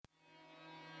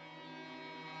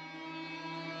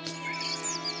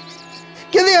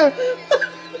here.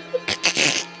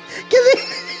 Give me.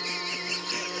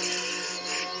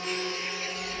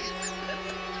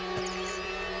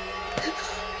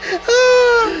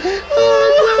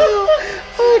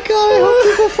 Oh God, I hope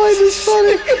people find this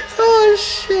funny. Oh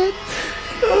shit.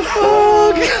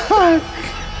 Oh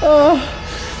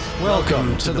God.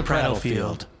 Welcome to the Prattle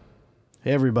Field.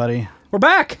 Hey everybody. We're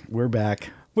back. We're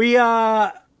back.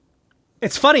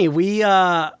 It's funny. We've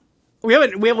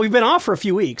been off for a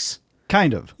few weeks.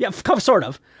 Kind of. Yeah, sort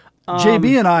of.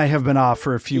 JB and I have been off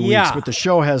for a few weeks, yeah. but the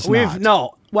show has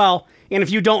not. Well, and if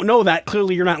you don't know that,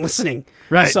 clearly you're not listening.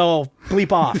 Right. So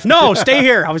bleep off. No, stay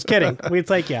here. I was kidding. We'd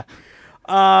take you.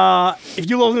 If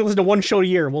you only listen to one show a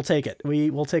year, we'll take it.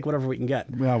 We'll take whatever we can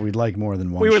get. Well, we'd like more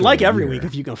than one. We would show like a every year. week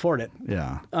if you can afford it.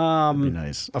 Yeah. That'd be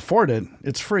nice. Afford it.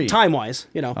 It's free. Time-wise,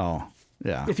 Oh,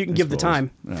 yeah. if you can I give the suppose.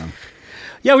 time. Yeah.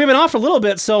 Yeah, we've been off for a little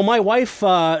bit. So my wife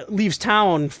leaves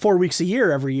town 4 weeks a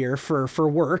year every year for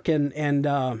work, and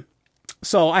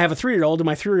so I have a 3-year-old, and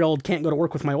my 3-year-old can't go to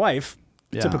work with my wife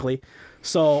typically.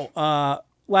 So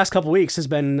last couple of weeks has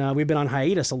been we've been on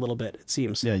hiatus a little bit. It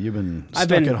seems. Yeah, you've been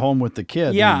stuck at home with the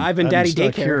kid. Yeah, and I've been daddy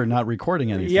stuck daycare here, not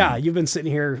recording anything. Yeah, you've been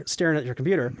sitting here staring at your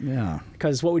computer. Yeah.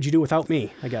 Because what would you do without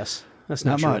me? I guess that's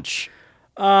not Not true. much.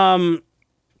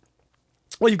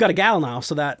 Well, you've got a gal now,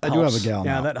 so that I helps. do have a gal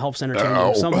now. Yeah, that helps entertain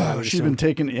you somehow. She's been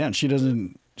taking. Yeah, and she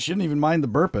didn't even mind the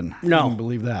burping. No. I can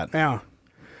believe that. Yeah.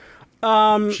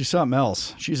 She's something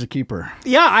else. She's a keeper.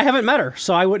 Yeah, I haven't met her,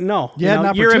 so I wouldn't know. You had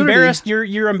an You're opportunity. embarrassed.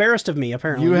 You're embarrassed of me,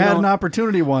 apparently. You had know? an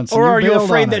opportunity once. Or and are you bailed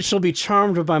afraid on that it. she'll be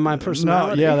charmed by my No,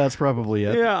 personality? yeah, that's probably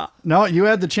it. Yeah. No, you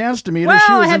had the chance to meet her. Well,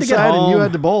 She was I had to get inside, and you home.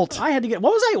 had to bolt I had to get.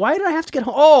 What was I? Why did I have to get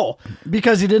home? Oh,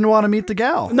 because you didn't want to meet the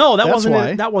gal. no, that That's wasn't why.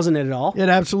 it. That wasn't it at all. It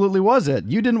absolutely was it.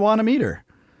 You didn't want to meet her.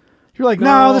 You're like,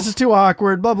 No. no, this is too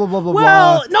awkward. Blah blah blah blah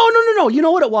Well, blah. no. You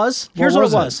know what it was? Here's what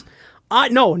was it it? was.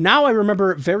 No, now I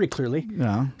remember it very clearly.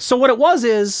 Yeah. So what it was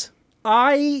is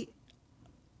I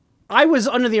was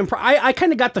under the impression. I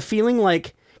kind of got the feeling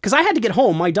like, because I had to get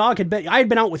home. My dog I had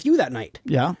been out with you that night,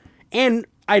 Yeah. and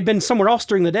I'd been somewhere else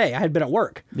during the day. I had been at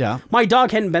work. Yeah. My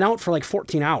dog hadn't been out for like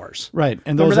 14 hours. Right.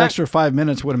 And Remember those that? extra 5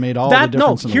 minutes would have made all the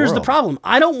difference in the here's world. the problem.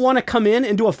 I don't want to come in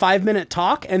and do a 5-minute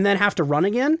talk and then have to run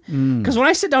again. Because when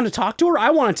I sit down to talk to her, I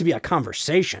want it to be a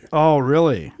conversation. Oh,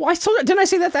 really? Well, didn't I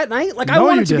say that night? Like, I No,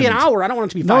 want you it to be an didn't. hour. I don't want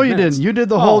it to be 5 No, you minutes. didn't. You did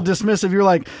the whole dismissive. You're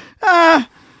like, oh.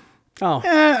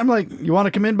 I'm like, you want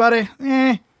to come in, buddy?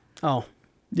 Oh.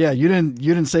 Yeah, you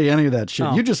didn't say any of that shit.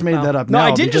 Oh, You just made well. that up No, now.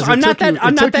 I didn't because just- I'm it not took you- that-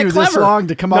 I'm it not took that you this clever. long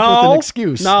to come up with an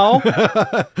excuse. No.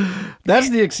 That's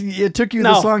it took you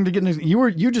No. this long to get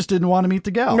you just didn't want to meet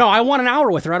the gal. No, I want an hour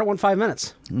with her. I don't want 5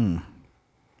 minutes.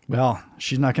 Well,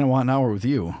 she's not going to want an hour with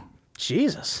you.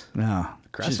 Jesus. No.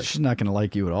 Aggressive. She's not going to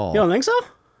like you at all. You don't think so?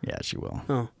 Yeah, she will.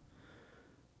 Oh.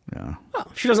 Yeah. Well,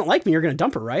 if she doesn't like me, you're going to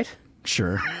dump her, right?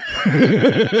 Sure.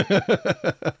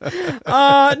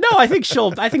 No, I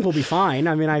think we'll be fine.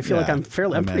 I mean, I feel like I'm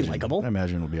pretty likable. I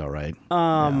imagine it'll be all right.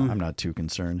 I'm not too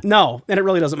concerned. No, and it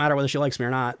really doesn't matter whether she likes me or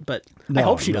not, but I No,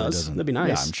 hope she it really does. doesn't. That'd be nice.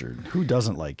 Yeah, I'm sure. Who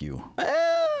doesn't like you?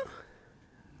 I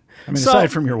mean, so-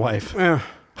 aside from your wife. And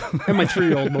my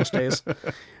 3-year-old most days.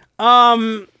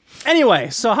 Anyway,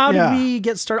 so how did Yeah. we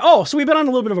get started? Oh, so we've been on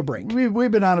a little bit of a break.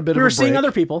 We've been on a bit of a We were break. seeing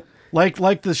other people.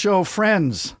 Like the show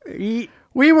Friends. We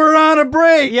were on a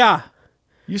break. Yeah.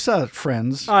 You saw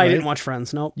Friends. I right? didn't watch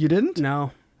Friends. Nope. You didn't?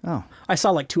 No. Oh, I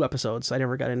saw like 2 episodes. I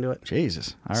never got into it.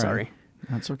 Jesus. All right. Sorry.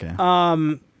 That's okay.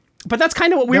 But that's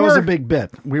kind of what we that were. was a big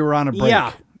bit. We were on a break.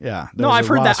 Yeah. Yeah. No, was I've a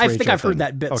heard that. Ross I Rachel think I've heard thing.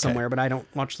 that bit Okay. somewhere, but I don't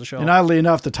watch the show. And oddly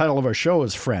enough, the title of our show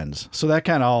is Friends. So that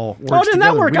kind of all works Oh, didn't that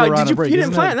together. work We out? were on a You break. didn't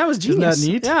Isn't plan. That was genius. Isn't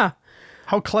that neat? Yeah.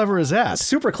 How clever is that?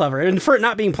 Super clever. And for it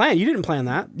not being planned, you didn't plan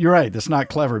that. You're right. That's not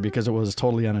clever because it was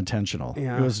totally unintentional.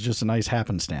 Yeah. It was just a nice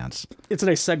happenstance. It's a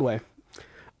nice segue.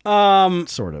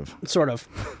 Sort of. Sort of.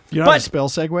 You know how to But- spell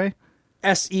segue?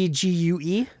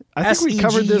 SEGUE? I think we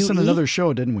covered this in SEGUE? another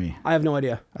show, didn't we? I have no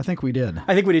idea. I think we did.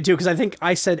 I think we did too, because I think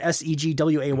I said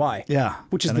SEGWAY. Yeah.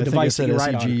 Which is And the I think device I that said you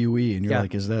ride on. SEGUE, and you're Yeah.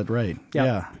 like, is that right? Yep.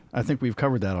 Yeah. I think we've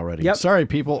covered that already. Yep. Sorry,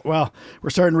 people. Well, we're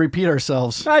starting to repeat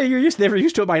ourselves. They were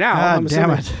used to it by now. Ah, I'm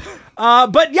damn assuming.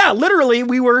 it. But yeah, literally,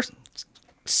 we were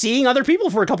seeing other people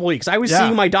for a couple weeks. I was Yeah.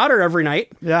 seeing my daughter every night,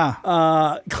 Yeah.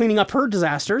 cleaning up her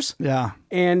disasters, Yeah.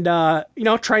 and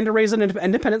trying to raise an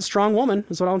independent, strong woman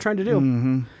is what I'm trying to do.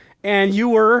 Mm-hmm. And you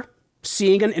were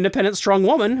seeing an independent, strong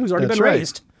woman who's already That's been right.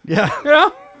 raised. Yeah. You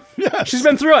know? Yes. She's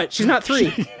been through it. She's not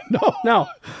 3. No.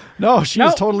 No. She No.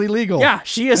 is totally legal. Yeah,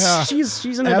 she is. Yeah.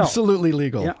 She's an adult. Absolutely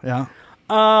legal. Yeah.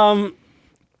 Yeah.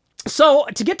 So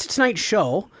to get to tonight's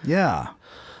show, Yeah.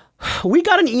 We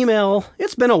got an email.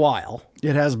 It's been a while.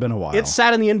 It has been a while. It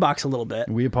sat in the inbox a little bit.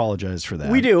 We apologize for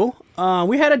that. We do.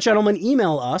 We had a gentleman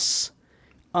email us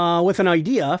with an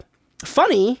idea.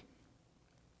 Funny.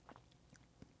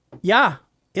 Yeah,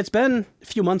 it's been a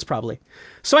few months probably.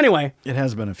 So anyway, It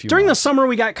has been a few during the months. summer,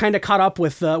 we got kind of caught up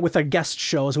with our guest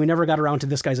shows. We never got around to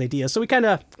this guy's idea, so we kind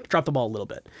of dropped the ball a little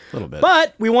bit. A little bit.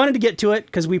 But we wanted to get to it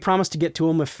because we promised to get to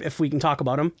him if we can talk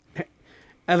about him.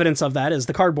 Evidence of that is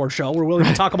the Cardboard Show. We're willing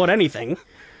to talk about anything.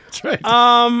 That's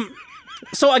right.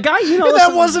 So a guy, that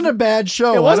listen, wasn't a bad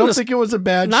show. It wasn't I don't think it was a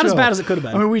bad show. not as bad as it could have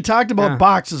been. I mean, we talked about Yeah.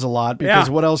 boxes a lot because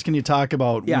Yeah. what else can you talk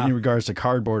about Yeah. in regards to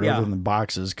cardboard Yeah. other than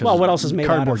boxes? 'Cause Well, what else is made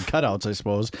out cardboard of? cutouts, I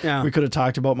suppose. Yeah. We could have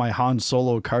talked about my Han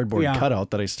Solo cardboard Yeah. cutout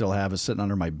that I still have is sitting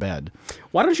under my bed.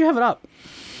 Why don't you have it up?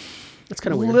 That's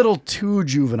kind A of weird. little too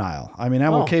juvenile. I mean,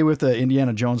 I'm Oh. okay with the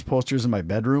Indiana Jones posters in my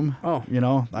bedroom. Oh. You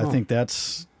know, I think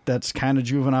that's kind of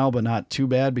juvenile, but not too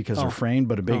bad because they're framed.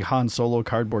 But a big Han Solo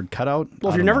cardboard cutout.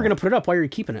 Well, if you're never going to put it up, why are you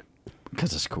keeping it?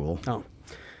 Because it's cool. Oh.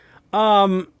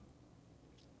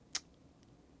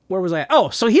 Where was I at? Oh,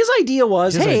 so his idea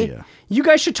was, His hey, idea. you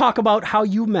guys should talk about how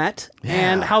you met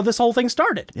and Yeah. how this whole thing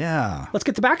started. Yeah. Let's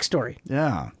get the backstory.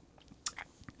 Yeah.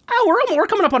 Oh, we're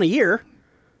coming up on a year.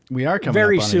 We are coming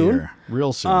Very up on soon. a year.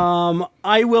 Real soon.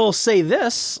 I will say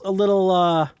this, a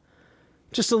little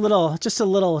taste, just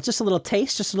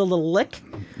a little lick.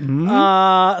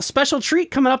 Special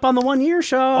treat coming up on the 1 year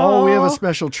show. Oh, we have a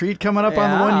special treat coming up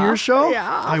on the 1 year show?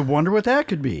 Yeah. I wonder what that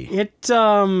could be.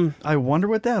 I wonder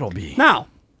what that'll be. now.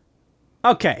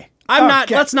 Okay.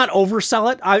 Let's not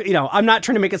oversell it. I'm not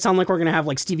trying to make it sound like we're going to have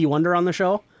like Stevie Wonder on the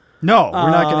show. No, we're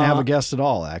not going to have a guest at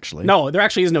all, actually. No, there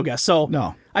actually is no guest. So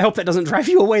No. I hope that doesn't drive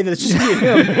you away that it's just me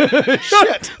and him.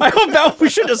 Shit. I hope that we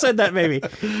should have said that maybe.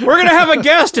 We're going to have a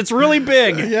guest. It's really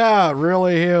big. Yeah,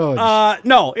 really huge.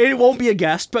 No, it won't be a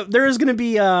guest, but there is going to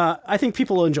be, I think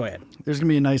people will enjoy it. There's going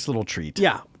to be a nice little treat.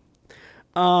 Yeah.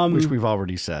 Which we've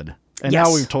already said. And Yes.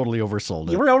 now we've totally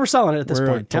oversold it. We're overselling it at this We're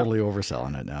point. totally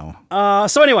overselling it now.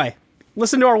 So anyway,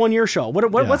 listen to our 1 year show.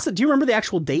 What's do you remember the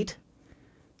actual date?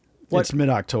 It's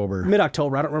mid-October.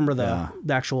 Mid-October. I don't remember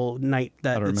the actual night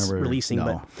that I don't it's remember releasing, no,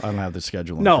 but I don't have the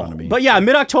schedule in front no. of me. But yeah,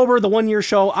 mid-October, the 1 year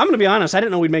show. I'm going to be honest, I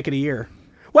didn't know we'd make it a year.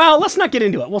 Well, let's not get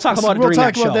into it. We'll talk about it we'll during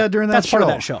talk that about show. that during that That's show. part of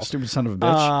that show. Stupid son of a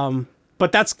bitch.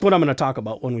 But that's what I'm going to talk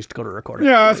about when we go to record it.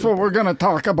 Yeah, that's what we're going to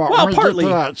talk about Well, when partly.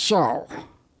 we get to that show.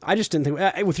 I just didn't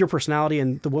think, with your personality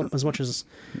and as much as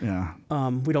yeah.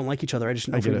 we don't like each other, I just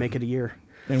didn't know if get we'd it. make it a year.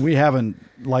 And we haven't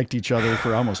liked each other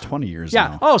for almost 20 years Yeah.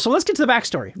 now. Oh, so let's get to the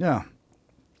backstory. Yeah.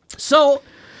 So,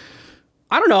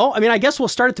 I don't know. I mean, I guess we'll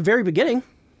start at the very beginning.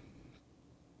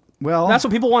 Well, That's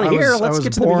what people wanna I was- hear. Let's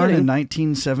get to the I was born beginning. in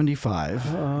 1975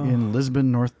 in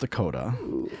Lisbon, North Dakota.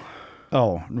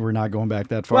 Oh, we're not going back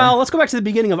that far? Well, let's go back to the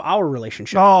beginning of our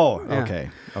relationship. oh, okay.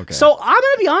 Okay. So I'm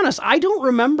going to be honest. I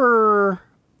don't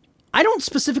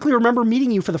specifically remember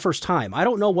meeting you for the first time. I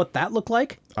don't know what that looked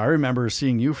like. I remember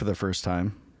seeing you for the first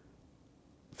time.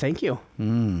 Thank you.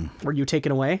 Hmm. Were you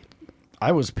taken away?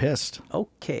 I was pissed.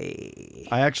 Okay.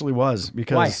 I actually was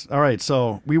because, all right,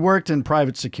 so we worked in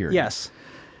private security. Yes.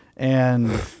 And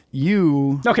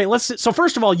you, Okay, so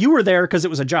first of all, you were there because it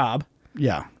was a job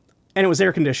yeah. and it was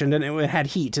air conditioned and it had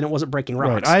heat and it wasn't breaking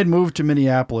Right. rocks. I had moved to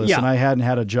Minneapolis Yeah. and I hadn't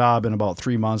had a job in about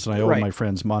 3 months and I owed Right. my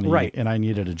friends money Right. and I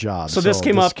needed a job. So this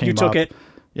came up, you took it.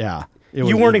 Yeah.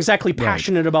 You weren't exactly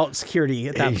passionate about security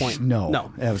at that point.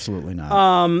 No, absolutely not.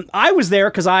 I was there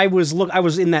because I was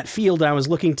in that field and I was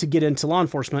looking to get into law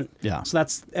enforcement. Yeah. So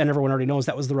and everyone already knows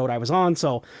that was the road I was on.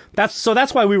 So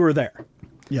that's why we were there.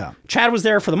 yeah. Chad was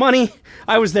there for the money.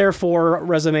 I was there for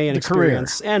resume and career.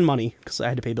 experience and money because I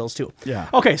had to pay bills too. Yeah.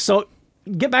 Okay, so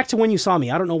get back to when you saw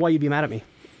me. I don't know why you'd be mad at me.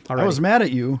 I was mad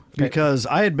at you because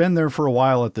I had been there for a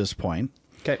while at this point.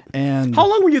 Okay. And How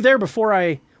long were you there before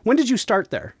when did you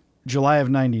start there? July of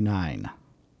 99.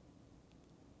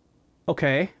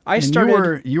 Okay. I And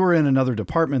started. you were in another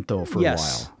department though for Yes.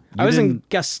 a while. I You was in didn't-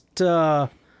 guest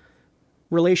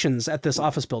relations at this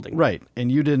office building. right,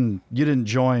 and you didn't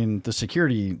join the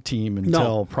security team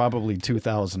until probably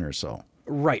 2000 or so.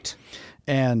 Right.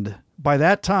 And by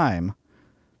that time,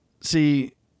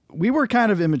 see, we were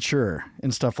kind of immature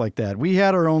and stuff like that. We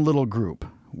had our own little group.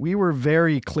 We were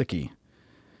very cliquey.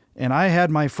 And I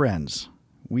had my friends.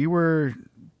 We were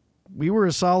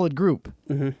a solid group.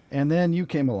 Mm-hmm. And then you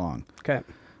came along. Okay.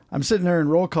 I'm sitting there in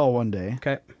roll call one day.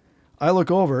 Okay. I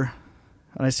look over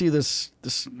and I see this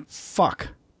fuck.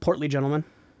 Portly gentleman.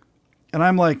 And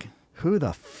I'm like, who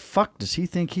the fuck does he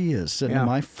think he is sitting Yeah. in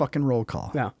my fucking roll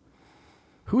call? Yeah.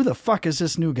 Who the fuck is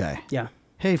this new guy? Yeah.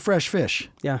 Hey, fresh fish.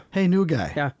 Yeah. Hey, new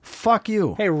guy. Yeah. Fuck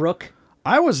you. Hey, Rook.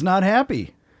 I was not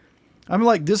happy. I'm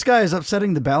like, this guy is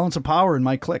upsetting the balance of power in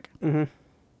my clique. Mm-hmm.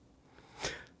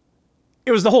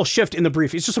 It was the whole shift in the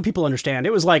brief. It's just so people understand.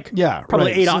 It was like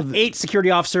probably right. eight security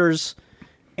officers,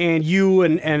 and you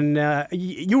and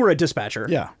you were a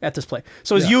dispatcher at this place.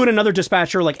 So it was you and another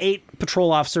dispatcher, like 8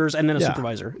 patrol officers, and then a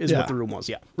supervisor is what the room was.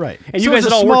 Yeah. Right. And so you guys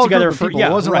had all worked together for it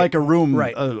wasn't like a room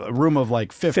right. a room of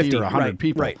like 50 or 100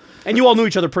 people. Right. And you all knew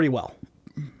each other pretty well.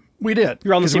 We did.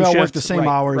 You're on the same we all shift. worked the same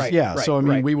hours. Right, yeah. right, so I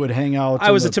mean, we would hang out.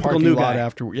 I was in a the typical parking new lot guy.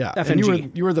 after. Yeah. FNG.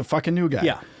 And you were the fucking new guy.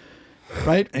 Yeah.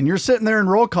 Right. And you're sitting there in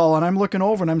roll call, and I'm looking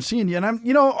over, and I'm seeing you, and I'm,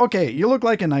 okay, you look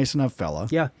like a nice enough fella.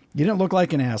 Yeah. You didn't look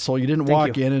like an asshole. You didn't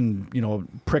walk in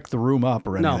and prick the room up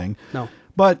or anything. No.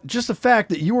 But just the fact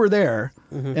that you were there,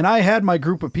 and I had my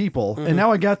group of people, and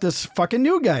now I got this fucking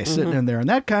new guy sitting in there, and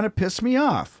that kind of pissed me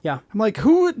off. Yeah. I'm like,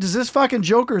 who does this fucking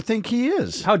joker think he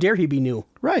is? How dare he be new?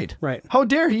 Right. Right. How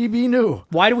dare he be new?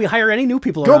 Why do we hire any new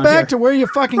people Go around back here? to where you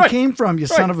fucking came from, you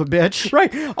son of a bitch.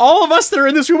 Right. All of us that are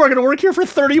in this room are going to work here for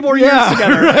 30 more years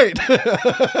together. Right.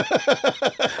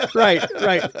 Right.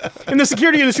 In the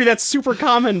security industry, that's super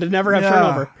common to never have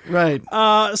turnover. Right.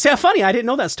 See, funny. I didn't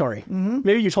know that story.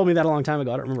 Maybe you told me that a long time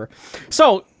ago. I don't remember.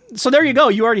 So there you go.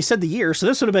 You already said the year. So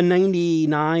this would have been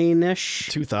 99-ish.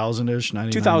 2000-ish,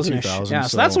 99, 2000-ish. 2000. Yeah,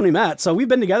 so that's when we met. So we've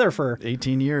been together for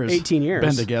 18 years. 18 years.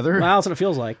 Been together? Well, that's what it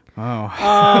feels like. Oh.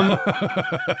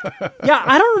 Yeah,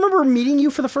 I don't remember meeting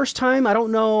you for the first time. I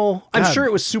don't know. I'm God. sure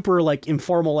it was super like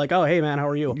informal, like, oh, hey, man, how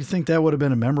are you? You think that would have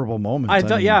been a memorable moment? I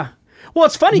thought, mean, yeah. Well,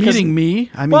 it's funny because meeting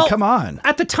me? I mean, come on.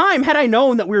 At the time, had I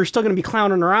known that we were still going to be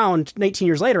clowning around 18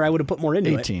 years later, I would have put more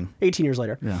into 18. it. 18 years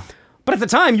later. Yeah. But at the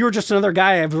time, you were just another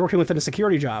guy I was working with in a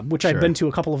security job, which I'd Sure. been to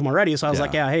a couple of them already. So I was Yeah.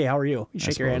 like, yeah, hey, how are you? You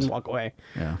shake your hand suppose. and walk away.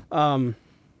 Yeah.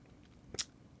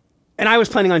 And I was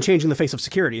planning on changing the face of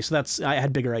security, so I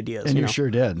had bigger ideas. And you know?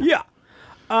 sure did. Yeah.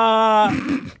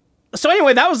 So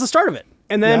anyway, that was the start of it.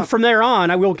 And then Yeah. from there on,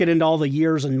 I will get into all the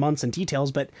years and months and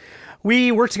details, but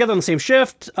we worked together on the same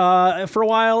shift for a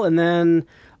while, and then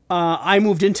I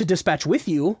moved into dispatch with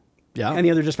you Yeah. and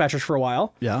the other dispatchers for a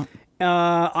while. Yeah.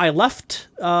 I left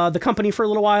the company for a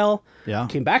little while. Yeah.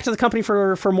 Came back to the company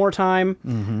for more time.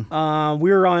 Mm-hmm. I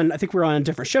think we were on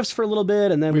different shifts for a little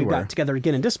bit, and then we were. got together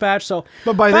again in dispatch. So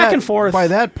But by back that, and forth. by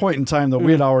that point in time, though,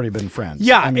 we had already been friends.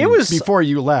 Yeah, I mean, it was- before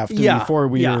you left, and Yeah, before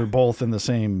we yeah. were both in the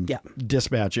same Yeah.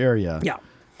 dispatch area. Yeah.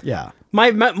 Yeah.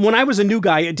 My when I was a new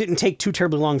guy, it didn't take too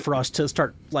terribly long for us to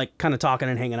start like kind of talking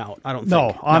and hanging out. I don't think.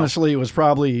 No, honestly, it was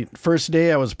probably first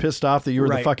day I was pissed off that you were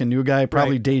the Right. fucking new guy.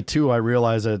 Probably Right. day 2 I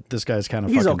realized that this guy's kind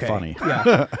of He's fucking okay. funny.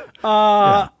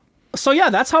 Yeah. So yeah,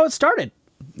 that's how it started.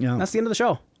 Yeah. That's the end of the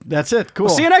show. That's it. Cool.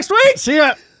 See you next week. See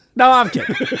ya. No, I'm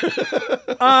kidding.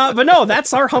 But no,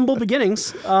 that's our humble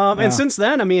beginnings. And since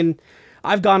then, I mean,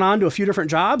 I've gone on to a few different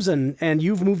jobs, and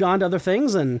you've moved on to other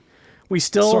things, and we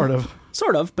still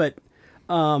sort of, but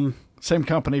Same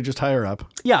company, just higher up.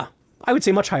 yeah, I would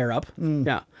say much higher up.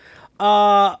 Yeah.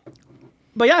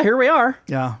 But yeah, here we are.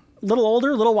 Yeah. A little older,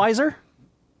 a little wiser,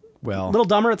 Well, a little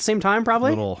dumber at the same time,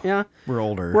 probably. Yeah. We're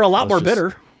older. We're a lot Let's more just-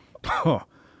 bitter,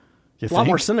 You a lot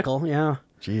more think? cynical. Yeah.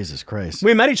 Jesus Christ.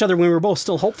 We met each other when we were both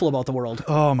still hopeful about the world.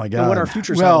 Oh my God. what our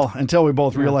futures Well, held. until we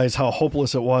both realized how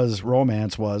hopeless it was,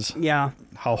 romance was. Yeah.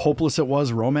 How hopeless it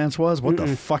was, romance was. What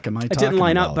the fuck am I It talking didn't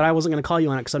line about? up, but I wasn't going to call you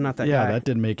on it because I'm not that yeah, guy. that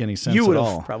didn't make any sense You would at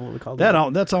have all. probably called That me.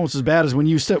 that's almost as bad as when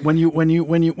you sit when when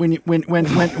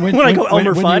I go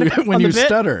Elmer Fudd when on you the bit.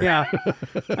 stutter. Yeah,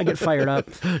 I get fired up.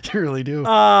 You really do.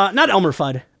 Not Elmer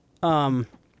Fudd. What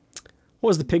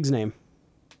was the pig's name?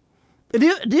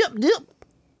 Dip.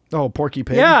 Oh, Porky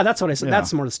Pig. Yeah, that's what I said. Yeah.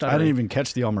 That's more the stutter. I didn't even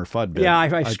catch the Elmer Fudd bit. Yeah, I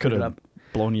I screwed could it have up.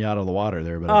 blown you out of the water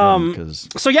there, but I didn't because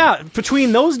So yeah,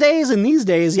 between those days and these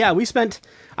days, yeah, we spent.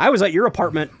 I was at your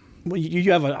apartment. Well,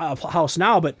 you have a house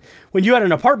now, but when you had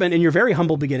an apartment in your very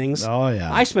humble beginnings, Oh,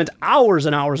 yeah. I spent hours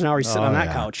and hours and hours sitting on that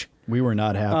yeah. couch. we were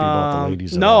not happy about the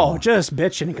ladies. At No, all. just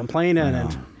bitching and complaining,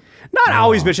 and not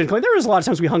always bitching and complaining. There was a lot of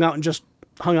times we hung out and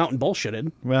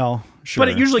bullshitted. Well, sure. But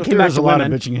it usually came there back was to a lot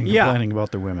women. of bitching and Yeah. complaining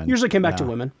about the women. Usually came back to Yeah.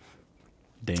 women.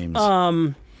 Dames.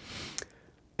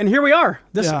 And here we are.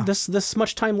 Yeah. This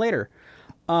much time later.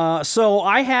 So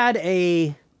I had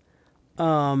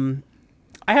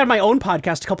my own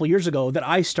podcast a couple years ago that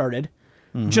I started,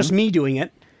 just me doing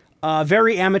it.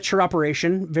 Very amateur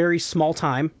operation, very small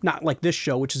time, not like this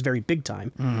show, which is very big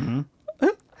time.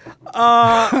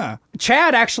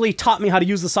 Chad actually taught me how to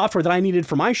use the software that I needed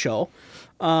for my show.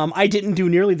 I didn't do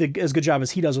nearly as good job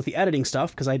as he does with the editing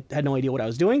stuff because I had no idea what I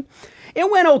was doing. It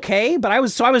went okay, but I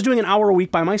was doing an hour a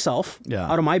week by myself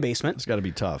out of my basement. It's got to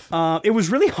be tough. It was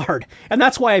really hard, and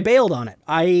that's why I bailed on it.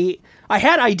 I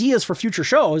had ideas for future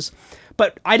shows,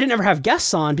 but I didn't ever have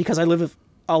guests on because I live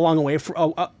a long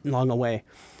way.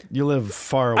 You live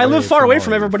far away. I live far away all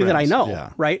from your everybody that I friends. know,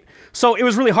 Yeah. right? So it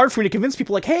was really hard for me to convince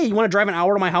people like, hey, you want to drive an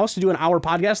hour to my house to do an hour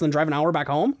podcast and then drive an hour back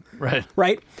home? Right.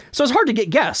 Right? So it's hard to get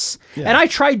guests. Yeah. And I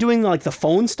tried doing like the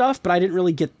phone stuff, but I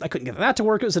couldn't get that to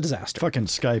work. It was a disaster. Fucking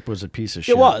Skype was a piece of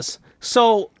shit. It was.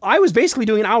 So I was basically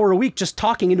doing an hour a week just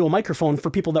talking into a microphone for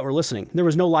people that were listening. There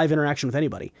was no live interaction with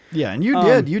anybody. Yeah, and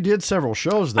you did several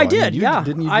shows, though. I did, you, yeah.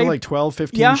 Didn't you do like 12,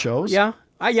 15 Yeah, shows? Yeah.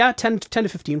 10 to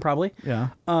 15 probably. Yeah.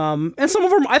 And some of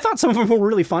them, I thought some of them were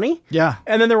really funny. Yeah.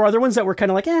 And then there were other ones that were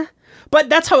kind of like, eh. But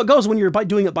that's how it goes when you're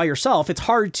doing it by yourself. It's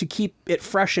hard to keep it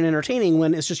fresh and entertaining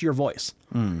when it's just your voice.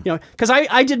 You know, because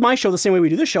I did my show the same way we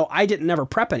do this show. I didn't never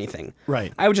prep anything.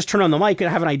 Right. I would just turn on the mic and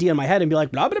have an idea in my head and be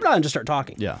like, blah, blah, blah, and just start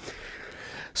talking. Yeah.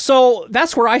 So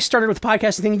that's where I started with the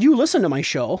podcasting thing. You listened to my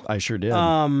show. I sure did.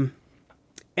 And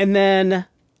then,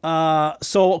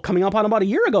 so coming up on about a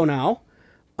year ago now,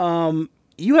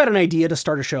 you had an idea to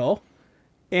start a show,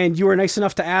 and you were nice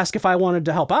enough to ask if I wanted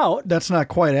to help out. That's not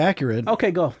quite accurate.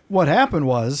 Okay, go. What happened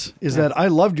is that I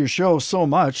loved your show so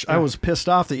much, I was pissed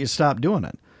off that you stopped doing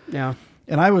it. Yeah.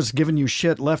 And I was giving you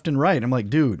shit left and right. I'm like,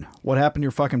 dude, what happened to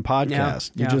your fucking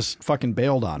podcast? Yeah. You just fucking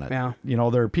bailed on it. Yeah. You know,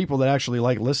 there are people that actually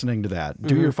like listening to that.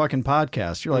 Do your fucking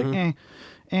podcast. You're like,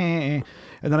 And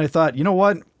then I thought, you know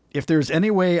what? If there's any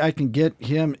way I can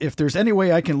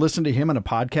listen to him in a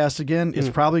podcast again, it's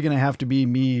probably going to have to be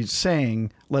me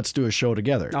saying, let's do a show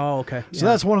together. Oh, okay. So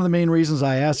that's one of the main reasons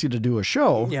I asked you to do a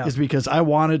show is because I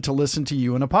wanted to listen to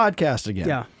you in a podcast again.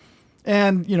 Yeah.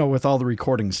 And, you know, with all the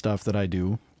recording stuff that I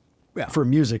do for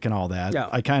music and all that,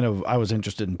 I was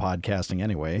interested in podcasting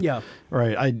anyway. Yeah.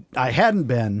 Right. I hadn't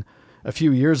been a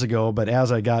few years ago, but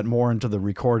as I got more into the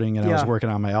recording and I was working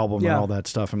on my album and all that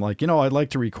stuff, I'm like, you know, I'd like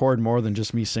to record more than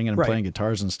just me singing and playing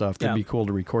guitars and stuff. That'd be cool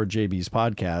to record JB's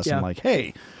podcast. Yeah. I'm like,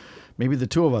 hey, maybe the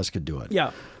two of us could do it.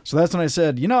 Yeah. So that's when I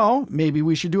said, you know, maybe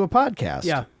we should do a podcast.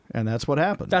 Yeah. And that's what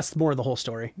happened. That's more of the whole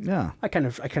story. Yeah. I kind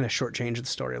of shortchanged the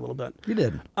story a little bit. You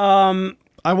did.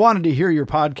 I wanted to hear your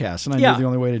podcast, and I knew the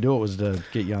only way to do it was to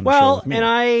get you on the show with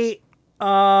me.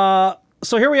 And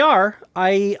so here we are.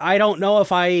 I don't know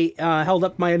if I held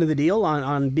up my end of the deal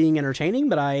on being entertaining,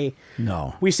 but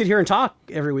we sit here and talk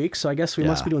every week, so I guess we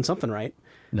must be doing something right.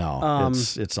 No,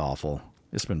 it's awful.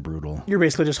 It's been brutal. You're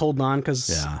basically just holding on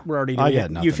because we're already doing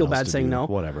it. You feel bad saying no.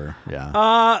 Whatever.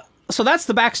 Yeah. So that's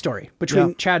the backstory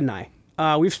between Chad and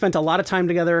I. We've spent a lot of time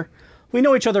together. We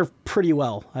know each other pretty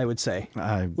well, I would say.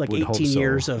 Like 18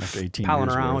 years of 18 palling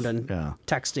years around worth. and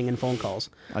texting and phone calls.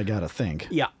 I gotta think.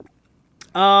 Yeah.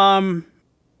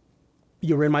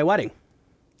 You were in my wedding.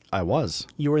 I was.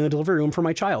 You were in the delivery room for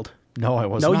my child. No, I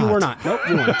was not. No, you were not. Nope,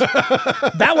 you weren't.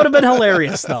 That would have been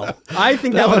hilarious, though. I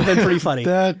think that would have been pretty funny.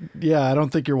 I don't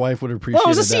think your wife would appreciate it. Well,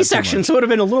 it was a C-section, so it would have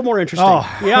been a little more interesting.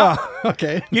 Oh, yeah.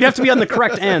 Okay. You'd have to be on the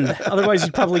correct end. Otherwise,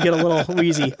 you'd probably get a little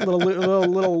wheezy, a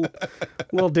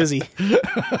little dizzy.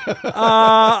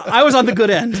 I was on the good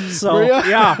end. So,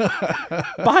 yeah.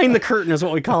 Behind the curtain is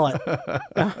what we call it.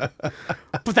 Yeah.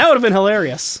 But that would have been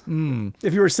hilarious.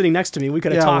 If you were sitting next to me, we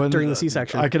could have talked during the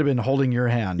C-section. I could have been holding your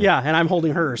hand. Yeah, and I'm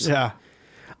holding hers. Yeah.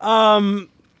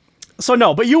 So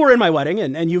no, but you were in my wedding,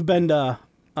 and you've been to.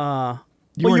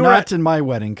 You were not in my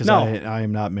wedding because I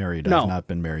am not married. No. I've not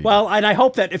been married. Well, and I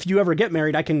hope that if you ever get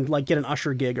married, I can get an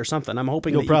usher gig or something. I'm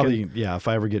hoping you'll that probably you can if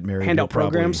I ever get married, hand out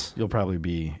programs. You'll probably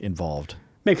be involved.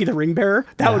 Maybe the ring bearer.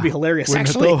 That would be hilarious. Wouldn't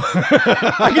it, actually, though?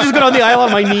 I could just go down the aisle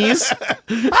on my knees.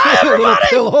 Hi,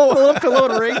 everybody! A little pillow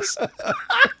and rings.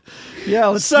 Yeah,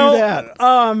 let's do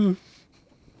that.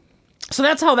 So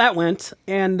that's how that went,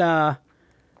 and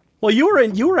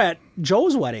you were at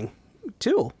Joe's wedding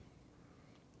too,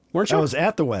 weren't you? I was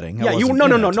at the wedding. Yeah, you were.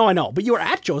 No, I know, but you were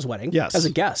at Joe's wedding. Yes. As a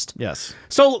guest. Yes.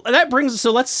 So let's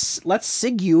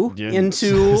segue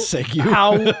into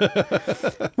how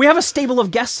we have a stable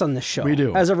of guests on this show. We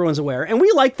do, as everyone's aware, and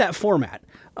we like that format.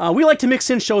 We like to mix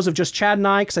in shows of just Chad and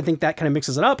I because I think that kind of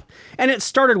mixes it up. And it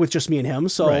started with just me and him,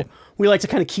 so we like to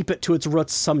kind of keep it to its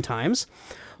roots sometimes.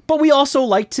 But we also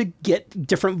like to get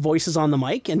different voices on the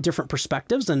mic and different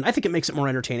perspectives, and I think it makes it more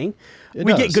entertaining.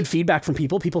 We get good feedback from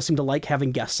people. People seem to like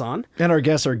having guests on. And our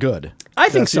guests are good. I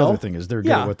think That's so. The other thing is they're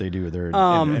good at what they do. They're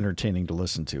entertaining to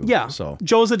listen to. Yeah. So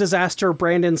Joe's a disaster.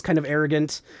 Brandon's kind of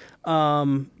arrogant.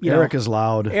 Eric is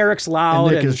loud. Eric's loud.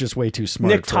 And Nick is just way too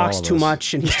smart. Nick for all talks of too us.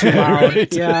 much and he's too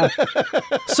loud. Yeah.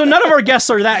 So none of our guests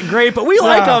are that great, but we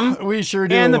like them. We sure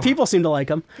do. And the people seem to like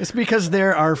them. It's because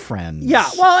they're our friends. Yeah.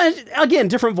 Well, and again,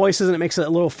 different voices and it makes it a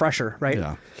little fresher, right?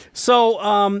 Yeah.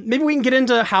 So maybe we can get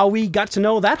into how we got to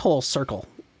know that whole circle.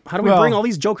 How do we bring all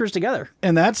these jokers together?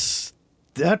 And that's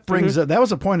that brings up, that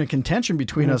was a point of contention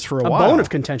between us for a while. A bone of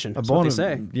contention. That's what they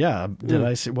say. Yeah.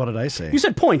 I say? What did I say? You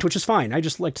said point, which is fine. I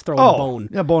just like to throw in a bone.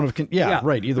 Yeah, bone of Yeah.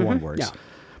 right. Either one works. Yeah.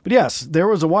 But yes, there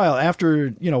was a while after,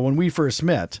 when we first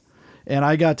met and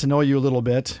I got to know you a little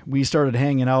bit, we started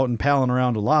hanging out and palling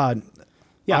around a lot.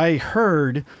 Yeah. I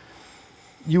heard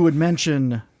you would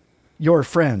mention your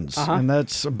friends, and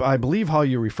that's, I believe, how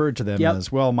you referred to them Yep.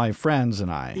 as, well, my friends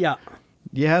and I. Yeah.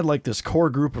 You had like this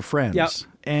core group of friends. Yep.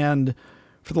 And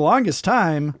for the longest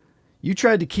time, you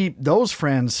tried to keep those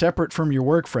friends separate from your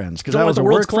work friends. Because Don't I let was the a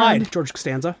worlds work collide, friend. George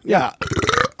Costanza. Yeah.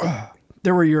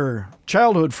 There were your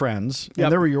childhood friends, Yep.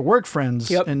 and there were your work friends,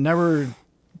 Yep. and never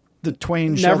the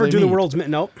twain shall Never they do the meet. world's...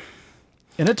 Nope.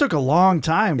 And it took a long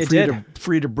time It for you, did.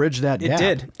 for you to bridge that It gap.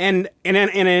 did. And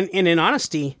in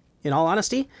honesty, in all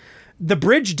honesty, the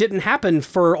bridge didn't happen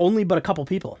for only but a couple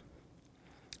people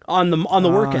on the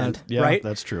work end, Yeah, right?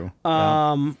 that's true.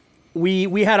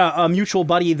 We had a mutual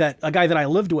buddy, a guy that I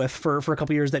lived with for a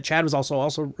couple years that Chad was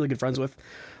also really good friends with,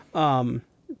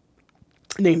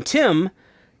 named Tim.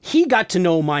 He got to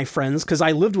know my friends because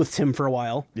I lived with Tim for a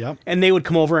while. Yep. And they would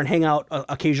come over and hang out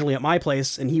occasionally at my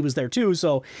place, and he was there too.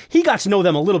 So he got to know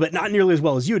them a little bit, not nearly as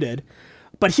well as you did.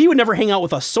 But he would never hang out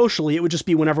with us socially. It would just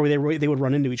be whenever they would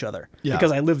run into each other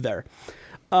because I lived there.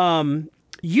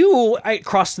 I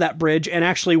crossed that bridge and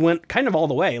actually went kind of all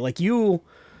the way. Like you're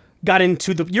getting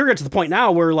to the point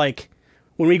now where like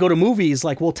when we go to movies,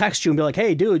 like we'll text you and be like,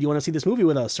 "Hey, dude, you want to see this movie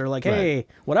with us?" Or like, "Hey,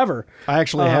 whatever." I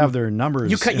actually have their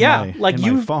numbers. You in my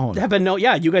you phone. have been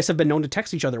you guys have been known to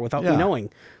text each other without me Yeah.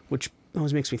 knowing, which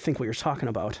always makes me think what you're talking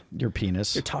about. Your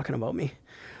penis. You're talking about me.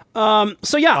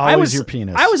 So yeah, Always your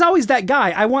penis. I was always that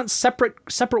guy. I want separate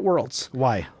worlds.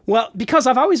 Why? Well, because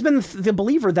I've always been the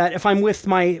believer that if I'm with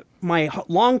my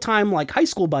longtime like high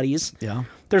school buddies, Yeah.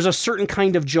 there's a certain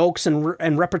kind of jokes and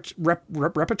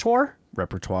repertoire,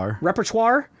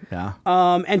 Repertoire. Yeah.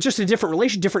 and just a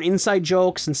different inside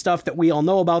jokes and stuff that we all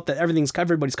know about that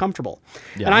everybody's comfortable.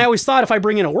 Yeah. And I always thought if I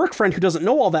bring in a work friend who doesn't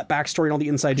know all that backstory and all the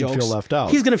inside He'd jokes, feel left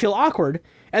out. he's going to feel awkward.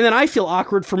 And then I feel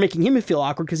awkward for making him feel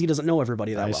awkward because he doesn't know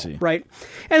everybody that well, see. right?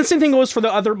 And the same thing goes for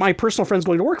my personal friends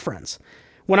going to work friends.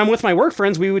 When I'm with my work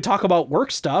friends, we would talk about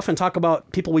work stuff and talk about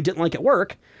people we didn't like at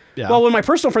work. Yeah. Well, when my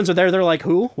personal friends are there, they're like,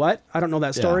 who? What? I don't know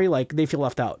that story. Yeah. Like, they feel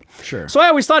left out. Sure. So I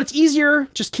always thought it's easier,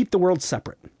 just keep the world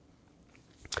separate.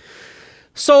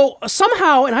 So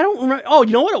somehow, and I don't remember, oh,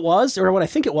 you know what it was, or what I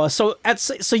think it was? So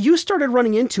you started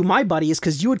running into my buddies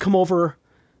because you would come over,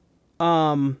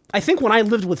 I think when I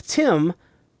lived with Tim,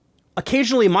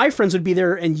 occasionally my friends would be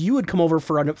there and you would come over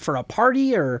for a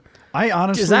party or... I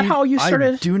honestly... Is that how you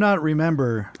started? I do not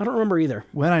remember I don't remember either.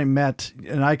 when I met,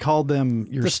 and I called them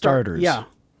your starters. Yeah.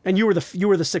 And you were the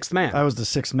sixth man. I was the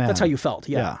sixth man. That's how you felt,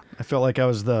 yeah. I felt like I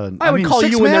was the... I would call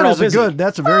sixth you when they're man all is busy.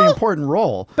 That's a very important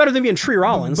role. Better than being Tree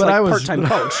Rollins, But like I was- part-time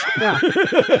coach. Yeah.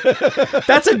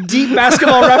 That's a deep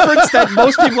basketball reference that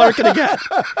most people aren't going to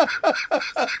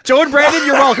get. Joe and Brandon,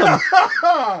 you're welcome.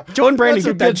 Joe and Brandon That's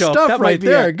some get that good joke. stuff That right might be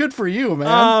there. it. Good for you,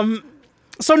 man.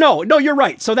 So no, you're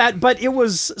right. But it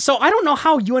was, so I don't know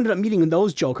how you ended up meeting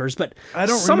those jokers, but I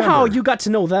don't somehow remember. you got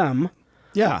to know them.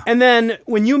 yeah. And then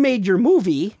when you made your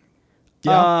movie,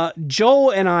 Yeah. Joe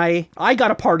and I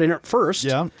got a part in it first.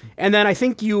 Yeah. And then I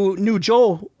think you knew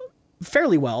Joe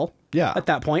fairly well. Yeah. At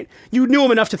that point, you knew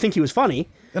him enough to think he was funny,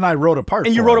 And I wrote a part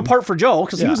and you for wrote a him. part for Joe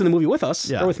because he Yeah. was in the movie with us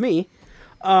Yeah. or with me.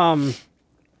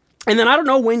 And then I don't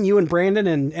know when you and Brandon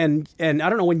and I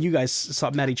don't know when you guys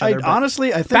met each other. but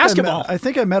Honestly, I think basketball. I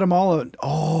think I met them all at...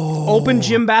 open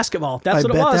gym basketball. That's I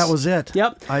what it bet was. that was it.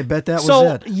 Yep. I bet that so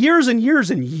was it. years and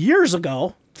years and years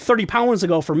ago, 30 pounds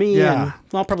ago for me, Yeah. and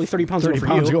well, probably 30 pounds 30 ago for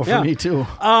pounds you. ago for Yeah. me, too.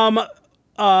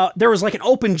 There was like an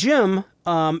open gym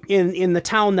in the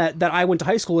town that I went to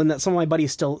high school in that some of my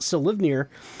buddies still live near.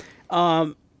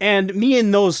 And me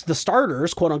and the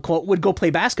starters, quote unquote, would go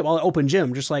play basketball at open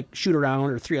gym, just like shoot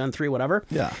around or 3-on-3, whatever.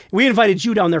 Yeah. We invited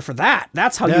you down there for that.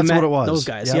 That's how you That's met what it was. those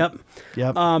guys. Yep.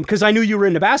 Yep. Yep. Because I knew you were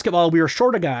into basketball. We were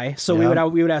short a guy, so we Yeah.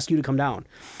 would ask you to come down.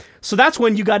 So that's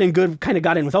when you got in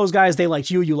with those guys. They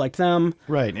liked you, you liked them.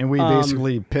 Right, and we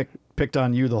basically picked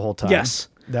on you the whole time. Yes.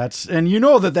 And you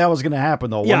know that was going to happen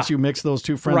though. Yeah. Once you mix those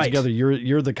two friends Right. together,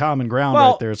 you're the common ground Well,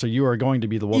 right there. So you are going to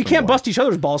be the whooping You can't boy. bust each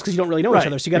other's balls because you don't really know each Right,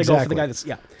 other. So you got to go for the exactly.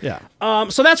 guy that's Yeah.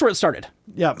 So that's where it started.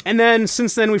 Yeah. And then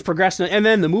since then we've progressed, and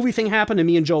then the movie thing happened, and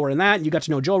me and Joe were in that. And you got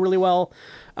to know Joe really well,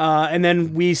 and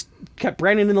then we kept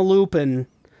Brandon in the loop. And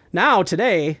now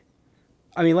today,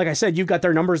 I mean, like I said, you've got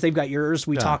their numbers, they've got yours.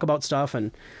 We talk about stuff,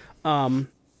 and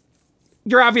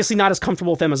you're obviously not as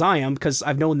comfortable with them as I am because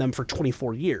I've known them for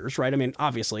 24 years, right? I mean,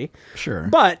 obviously, Sure.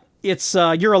 but it's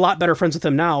you're a lot better friends with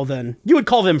them now than you would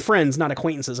call them friends, not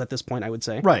acquaintances at this point, I would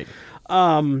say. Right.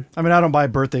 I mean, I don't buy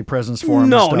birthday presents for them.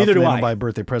 No, and stuff. neither do They I. don't buy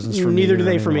birthday presents for me. Neither do or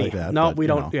they for anything me. like that, No, but, we you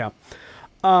don't. know.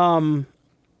 Yeah.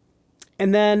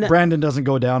 And then Brandon doesn't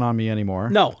go down on me anymore.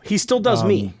 no, he still does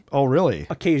me Oh, really?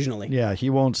 occasionally. Yeah, he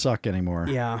won't suck anymore.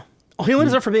 Yeah. Oh, he only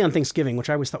does that for me on Thanksgiving, which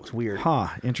I always thought was weird. Huh,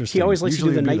 interesting. He always likes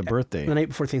Usually to do it'd the be night birthday. the night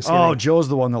before Thanksgiving. Oh, Joe's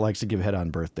the one that likes to give head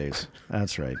on birthdays.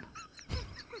 That's right.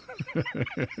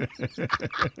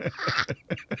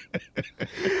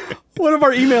 One of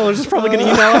our emailers is probably going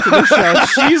to email after this show.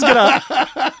 She's gonna.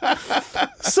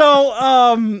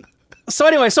 So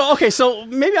anyway, so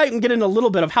maybe I can get into a little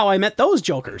bit of how I met those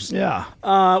jokers. Yeah.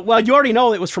 Well, you already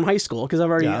know it was from high school because I've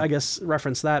already, Yeah. I guess,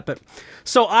 referenced that. But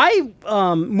so I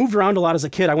moved around a lot as a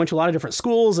kid. I went to a lot of different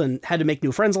schools and had to make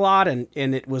new friends a lot, and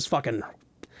it was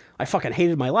I fucking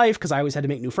hated my life because I always had to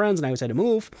make new friends and I always had to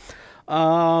move.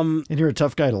 And you're a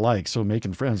tough guy to like, so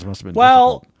making friends must have been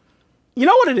Well, difficult. you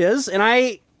know what it is, and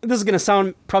this is going to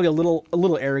sound probably a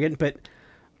little arrogant, but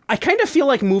I kind of feel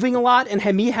like moving a lot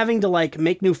and me having to like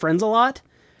make new friends a lot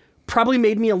probably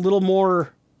made me a little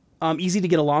more easy to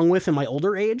get along with in my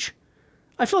older age.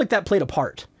 I feel like that played a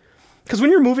part. Because when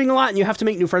you're moving a lot and you have to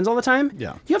make new friends all the time,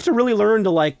 Yeah. you have to really learn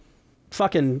to like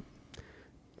fucking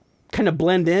kind of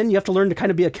blend in. You have to learn to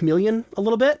kind of be a chameleon a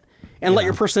little bit and let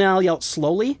your personality out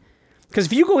slowly. Because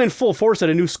if you go in full force at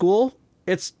a new school,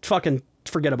 it's fucking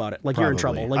forget about it. Like you're in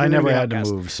Probably. trouble. Like I you're gonna never be had to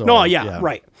outcast. move, so, no, yeah, yeah.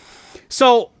 right.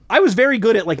 So I was very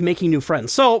good at like making new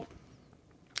friends. So,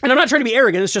 and I'm not trying to be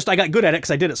arrogant. It's just I got good at it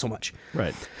because I did it so much.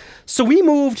 Right. So we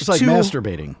moved It's like to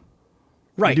masturbating.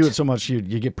 right. You do it so much, you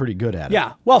get pretty good at it.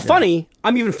 Yeah. Well, funny.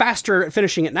 I'm even faster at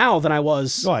finishing it now than I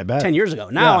was Oh, I bet. 10 years ago.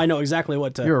 Now Yeah. I know exactly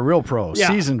what to. You're a real pro, Yeah.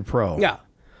 seasoned pro. Yeah.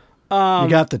 You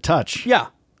got the touch. Yeah.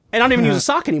 And I don't even use a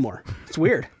sock anymore. It's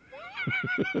weird.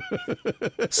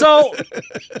 So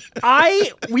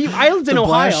I lived in The Ohio.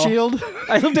 blast shield.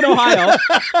 I lived in Ohio,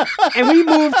 and we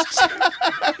moved.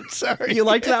 Sorry. You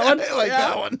liked that one? I like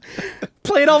that one.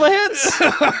 Played all the hits.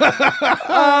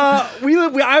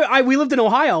 We lived in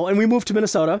Ohio, and we moved to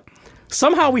Minnesota.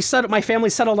 Somehow my family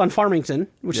settled on Farmington,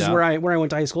 which is Yeah. where I went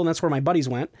to high school, and that's where my buddies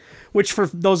went. Which, for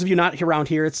those of you not around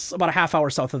here, it's about a half hour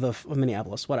south of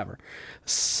Minneapolis, whatever,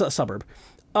 suburb.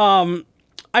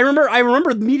 I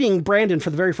remember meeting Brandon for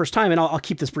the very first time, and I'll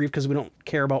keep this brief because we don't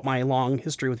care about my long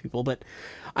history with people. But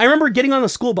I remember getting on the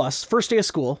school bus, first day of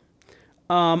school.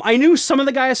 I knew some of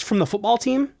the guys from the football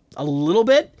team a little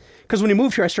bit because when we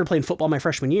moved here, I started playing football my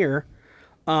freshman year.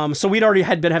 So we'd already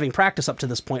been having practice up to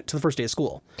this point, to the first day of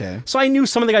school. Okay. So I knew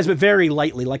some of the guys, but very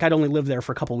lightly. Like I'd only lived there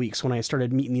for a couple weeks when I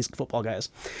started meeting these football guys.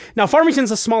 Now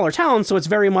Farmington's a smaller town, so it's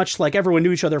very much like everyone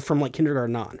knew each other from like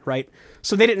kindergarten on, right?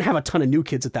 So they didn't have a ton of new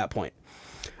kids at that point.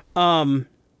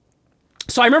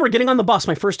 So I remember getting on the bus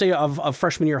my first day of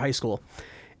freshman year of high school,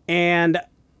 and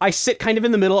I sit kind of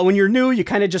in the middle. And when you're new, you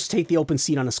kind of just take the open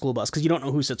seat on a school bus because you don't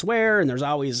know who sits where, and there's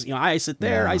always, I sit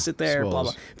there, Yeah, I sit there, blah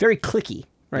blah. suppose. Very cliquey,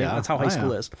 right? Yeah. That's how high Oh,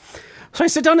 school yeah. is. So I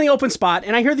sit down in the open spot,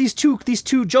 and I hear these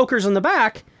two jokers in the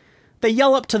back. They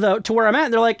yell up to where I'm at,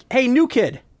 and they're like, "Hey, new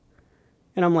kid."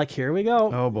 And I'm like, "Here we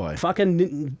go." Oh, boy.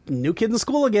 Fucking new kid in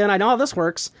school again. I know how this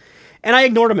works. And I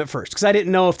ignored them at first because I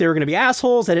didn't know if they were going to be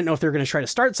assholes. I didn't know if they were going to try to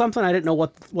start something. I didn't know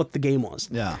what the game was.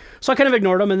 Yeah. So I kind of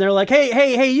ignored them, and they're like,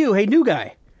 "Hey, you, hey, new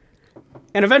guy."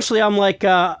 And eventually, I'm like,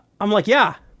 "Yeah."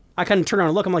 I kind of turn around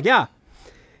and look. I'm like, "Yeah."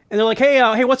 And they're like,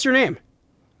 "Hey, what's your name?"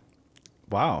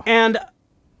 Wow. And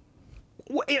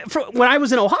when I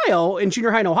was in Ohio, in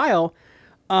junior high in Ohio,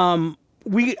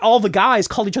 all the guys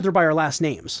called each other by our last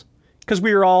names because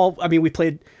we were all. I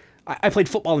mean, I played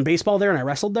football and baseball there, and I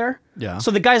wrestled there. Yeah.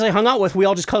 So the guys I hung out with, we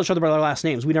all just called each other by their last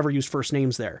names. We never used first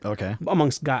names there. Okay.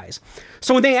 Amongst guys.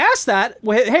 So when they asked that,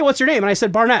 "Hey, what's your name?" and I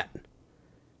said Barnett,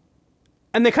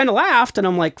 and they kind of laughed, and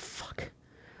I'm like, "Fuck."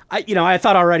 I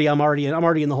thought already I'm already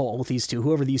in the hole with these two,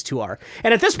 whoever these two are.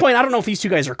 And at this point, I don't know if these two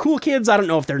guys are cool kids. I don't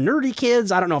know if they're nerdy kids.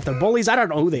 I don't know if they're bullies. I don't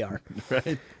know who they are.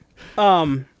 Right.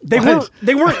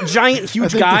 They weren't giant, huge I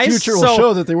think guys. the future will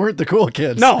show that they weren't the cool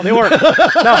kids. No, they weren't.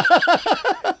 No.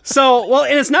 So, well,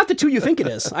 and it's not the two you think it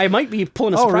is. I might be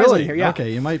pulling a Oh, surprise really? on here. Yeah.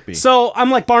 Okay, you might be. So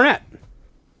I'm like, Barnett.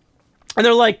 And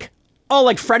they're like, "Oh,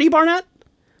 like Freddie Barnett?"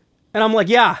 And I'm like,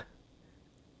 "Yeah."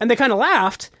 And they kind of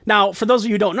laughed. Now, for those of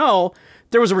you who don't know,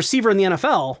 there was a receiver in the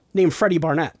NFL named Freddie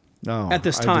Barnett. No, At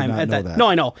this I did time, not at know that, that. no,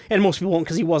 I know, and most people won't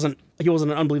because he wasn't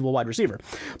an unbelievable wide receiver,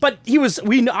 but he was.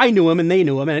 I knew him, and they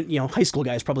knew him, and high school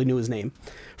guys probably knew his name.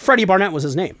 Freddie Barnett was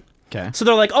his name. Okay. So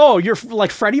they're like, "Oh, you're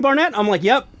like Freddie Barnett?" I'm like,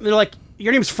 "Yep." They're like,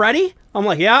 "Your name's Freddie?" I'm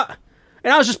like, "Yeah."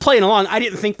 And I was just playing along. I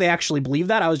didn't think they actually believed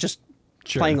that. I was just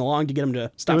Sure. playing along to get them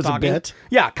to stop It was a talking. bit?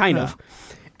 Yeah, kind of.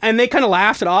 And they kind of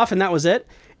laughed it off, and that was it.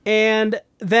 And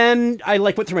then I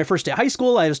went through my first day of high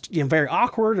school. I was very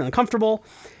awkward and uncomfortable.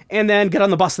 And then get on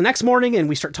the bus the next morning, and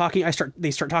we start talking.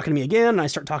 They start talking to me again, and I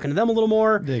start talking to them a little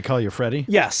more. They call you Freddie?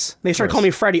 Yes, they started calling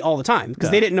me Freddie all the time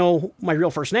because they didn't know my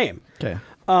real first name. Okay.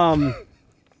 And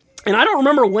I don't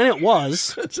remember when it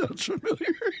was. That sounds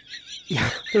familiar. Yeah,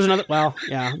 there's another. Well,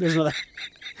 yeah, there's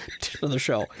another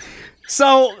show.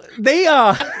 So they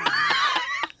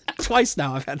twice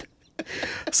now I've had.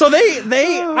 So they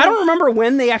I don't remember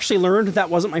when they actually learned that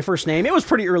wasn't my first name. It was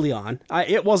pretty early on.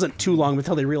 It wasn't too long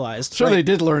until they realized. So they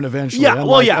did learn eventually. Yeah,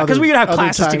 well, yeah, because we would have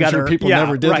classes together. People yeah,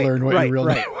 never did learn what your real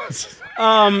name was.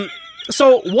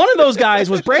 So one of those guys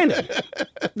was Brandon.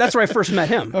 That's where I first met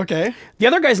him. Okay. The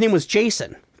other guy's name was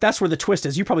Jason. That's where the twist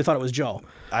is. You probably thought it was Joe.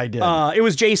 I did. It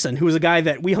was Jason, who was a guy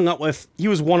that we hung out with. He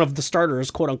was one of the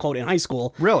starters, quote unquote, in high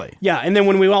school. Really? Yeah. And then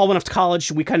when we all went off to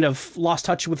college, we kind of lost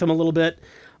touch with him a little bit.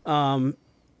 And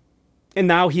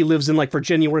now he lives in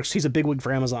Virginia. He's a bigwig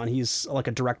for Amazon. He's like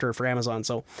a director for Amazon.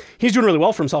 So he's doing really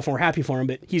well for himself, and we're happy for him.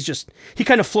 But he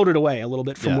kind of floated away a little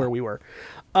bit from where we were.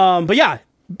 But yeah,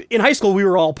 in high school,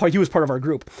 he was part of our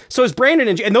group. So it was Brandon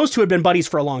and those two had been buddies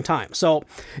for a long time. So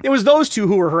it was those two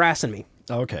who were harassing me.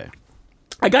 Okay.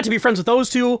 I got to be friends with those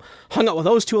two, hung out with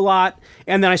those two a lot,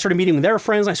 and then I started meeting with their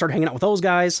friends, and I started hanging out with those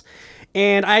guys.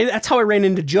 And that's how I ran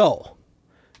into Joe.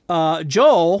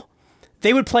 Joe,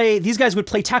 these guys would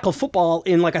play tackle football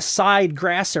in a side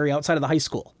grass area outside of the high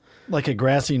school. Like a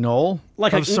grassy knoll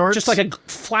of sorts? Just like a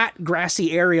flat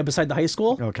grassy area beside the high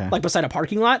school. Okay. Like beside a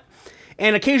parking lot.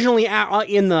 And occasionally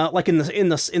in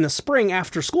the spring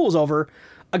after school is over,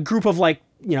 a group of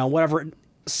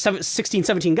 16,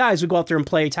 17 guys would go out there and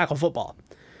play tackle football.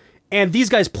 And these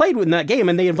guys played in that game,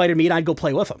 and they invited me, and I'd go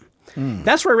play with them.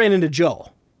 That's where I ran into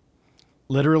Joe.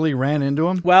 Literally ran into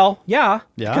him? Well, yeah.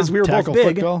 Because we were tackle both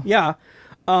big. Football? Yeah.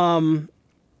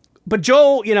 But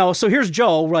Joe, so here's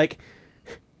Joe, like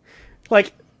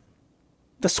the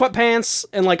sweatpants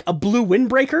and a blue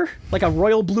windbreaker, like a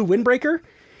royal blue windbreaker.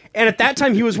 And at that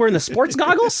time, he was wearing the sports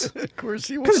goggles. Of course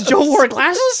he was. Because Joe wore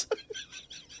glasses.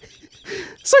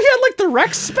 So he had the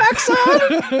Rex specs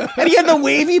on, and he had the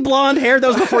wavy blonde hair. That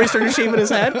was before he started shaving his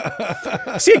head.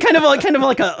 So he had kind of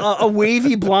like a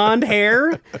wavy blonde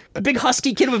hair, a big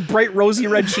husky kid with bright rosy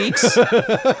red cheeks, blue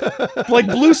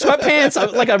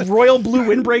sweatpants, like a royal blue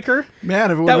windbreaker.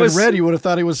 Man, if it was red, you would have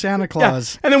thought he was Santa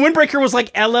Claus. Yeah. And then windbreaker was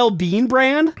LL Bean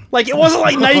brand. It wasn't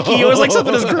like Nike. It was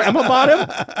something his grandma bought him.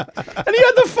 And he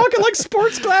had the fucking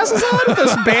sports glasses on with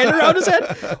this band around his head.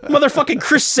 Motherfucking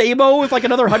Chris Sabo with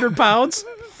another 100 pounds.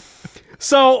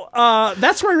 So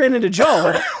that's where I ran into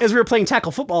Joe as we were playing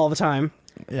tackle football all the time.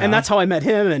 Yeah. And that's how I met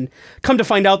him, and come to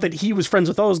find out that he was friends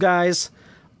with those guys.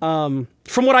 From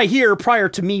what I hear, prior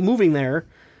to me moving there,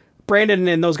 Brandon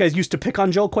and those guys used to pick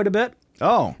on Joe quite a bit.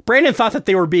 Oh. Brandon thought that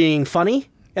they were being funny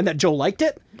and that Joe liked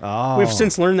it. Oh. We've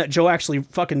since learned that Joe actually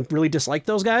fucking really disliked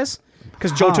those guys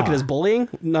because Joe took it as bullying.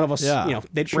 None of us,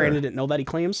 Brandon didn't know that, he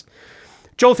claims.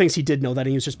 Joe thinks he did know that, and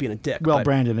he was just being a dick. Well,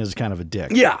 Brandon is kind of a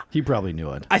dick. Yeah. He probably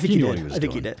knew it. I think he knew did. what he was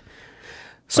doing. He did.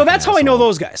 So that's how I know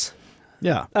those guys.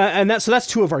 Yeah. So that's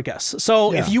two of our guests.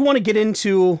 So if you want to get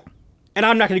into, and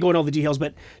I'm not going to go into all the details,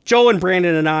 but Joe and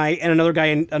Brandon and I and another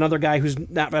guy who's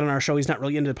not been on our show, he's not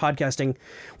really into podcasting.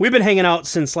 We've been hanging out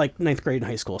since 9th grade in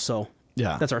high school. So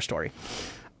yeah, that's our story.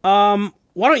 Why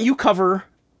don't you cover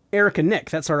Eric and Nick?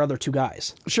 That's our other two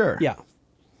guys. Sure. Yeah.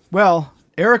 Well,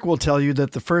 Eric will tell you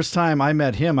that the first time I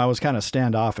met him, I was kind of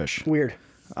standoffish. Weird.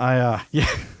 Yeah.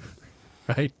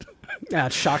 Right? Yeah,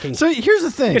 it's shocking. So here's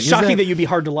the thing. It's shocking that you'd be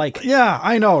hard to like. Yeah,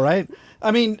 I know, right?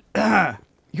 I mean,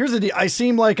 here's the deal. I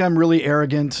seem like I'm really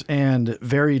arrogant and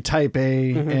very type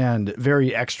A and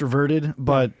very extroverted,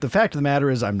 but the fact of the matter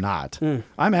is I'm not.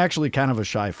 I'm actually kind of a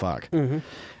shy fuck.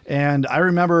 And I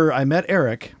remember I met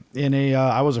Eric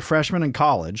I was a freshman in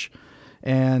college,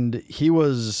 and he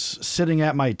was sitting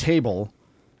at my table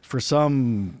for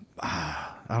some, I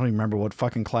don't even remember what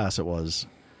fucking class it was.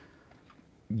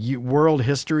 World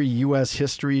history, U.S.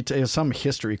 history, some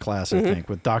history class, I think,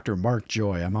 with Dr. Mark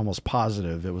Joy. I'm almost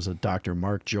positive it was a Dr.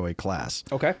 Mark Joy class.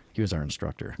 Okay. He was our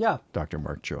instructor. Yeah. Dr.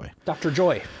 Mark Joy. Dr.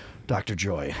 Joy. Dr.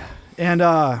 Joy. And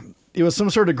it was some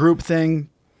sort of group thing,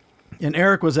 and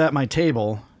Eric was at my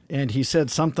table, and he said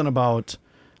something about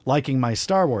liking my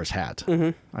Star Wars hat.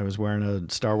 I was wearing a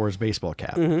Star Wars baseball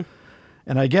cap.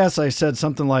 And I guess I said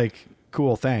something like,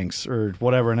 cool, thanks, or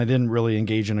whatever, and I didn't really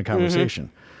engage in a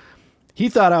conversation. he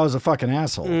thought I was a fucking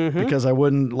asshole Mm-hmm. because I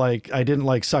didn't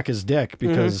like suck his dick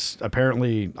because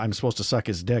apparently I'm supposed to suck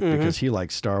his dick Mm-hmm. because he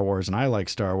likes Star Wars and I like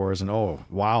Star Wars and oh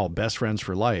wow, best friends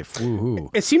for life. Woohoo.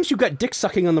 It seems you've got dick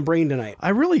sucking on the brain tonight. I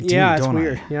really do. Yeah, it's don't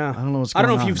weird. I? Yeah. I don't know what's I going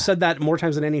don't know on. if you've said that more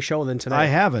times in any show than today. I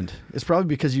haven't. It's probably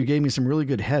because you gave me some really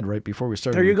good head right before we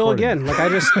started. There you go recording. again.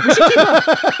 Like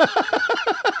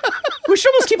we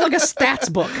should almost keep like a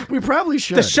stats book. We probably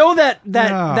should. The show that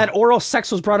Yeah. oral sex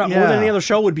was brought up more Yeah. than any other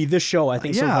show would be this show, I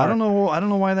think. so Yeah, far. I don't know. I don't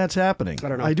know why that's happening. I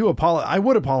don't know. I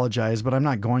would apologize, but I'm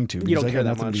not going to. You because don't I care got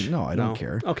that nothing much. to- No, I don't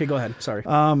care. Okay, go ahead. Sorry.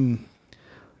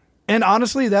 And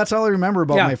honestly, that's all I remember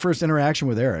about Yeah. my first interaction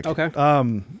with Eric. Okay.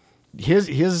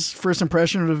 His first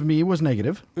impression of me was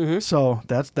negative, Mm-hmm. so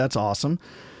that's awesome.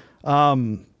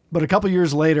 But a couple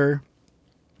years later,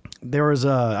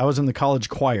 I was in the college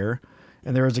choir,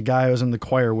 and there was a guy I was in the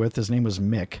choir with. His name was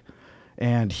Mick,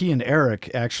 and he and Eric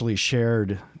actually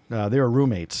shared. They were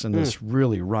roommates in this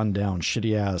really rundown,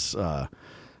 shitty ass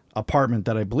apartment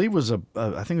that I believe was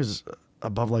I think it was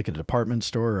above like a department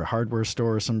store or a hardware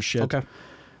store or some shit. okay.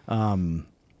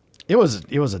 It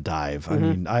was a dive. I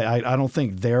mean, I don't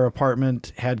think their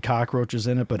apartment had cockroaches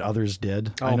in it, but others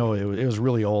did. I know it was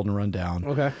really old and run down.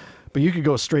 Okay. But you could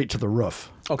go straight to the roof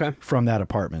Okay. from that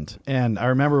apartment. And I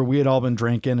remember we had all been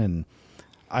drinking, and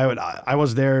I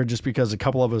was there just because a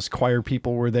couple of us choir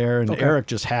people were there, and Okay. Eric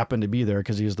just happened to be there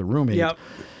because he was the roommate. Yep.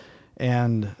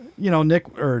 And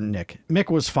Mick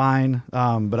was fine,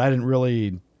 but I didn't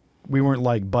really. We weren't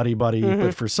like buddy. Mm-hmm.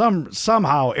 But for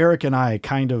somehow Eric and I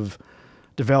kind of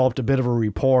developed a bit of a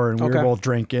rapport, and we Okay. were both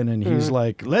drinking, and he's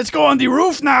like, "Let's go on the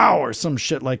roof now," or some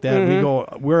shit like that.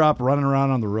 We're up running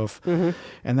around on the roof, and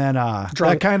then that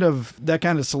Drunk. kind of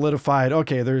solidified.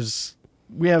 Okay,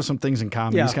 we have some things in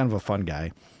common. Yeah. He's kind of a fun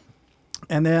guy,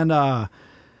 and then.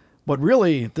 But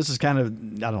really, this is kind of,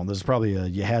 I don't know, this is probably a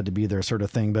you had to be there sort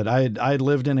of thing, but I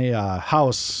lived in a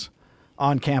house,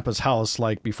 on-campus house,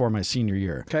 like before my senior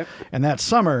year. Okay. And that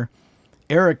summer,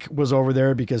 Eric was over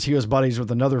there because he was buddies with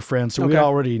another friend, so we'd Okay.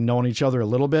 already known each other a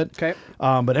little bit. Okay.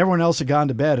 But everyone else had gone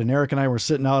to bed, and Eric and I were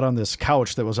sitting out on this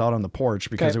couch that was out on the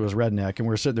porch because Okay. it was redneck, and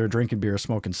we were sitting there drinking beer,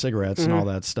 smoking cigarettes, and all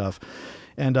that stuff.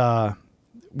 And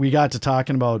we got to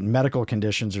talking about medical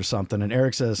conditions or something, and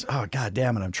Eric says, "Oh, God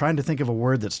damn it, I'm trying to think of a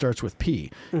word that starts with P."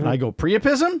 And I go,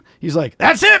 "Priapism?" He's like,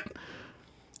 "That's it!"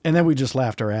 And then we just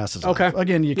laughed our asses off. Okay.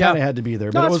 Again, you Yeah. kind of had to be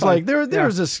there. No, But it that's was fine. like, there Yeah.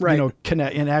 was this, Right.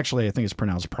 connect, and actually I think it's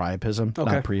pronounced priapism, Okay.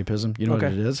 not priapism. You know Okay.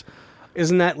 what it is?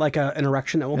 Isn't that like an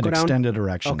erection that won't An go down? extended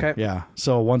erection. Okay. Yeah.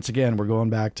 So once again, we're going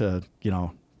back to,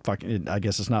 fucking, I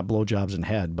guess it's not blowjobs in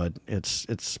head, but it's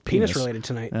Penis related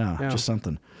tonight. Yeah, just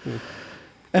something.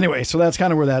 Anyway, so that's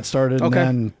kind of where that started. Okay. And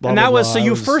then blah, and blah, that was blah. so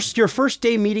I your first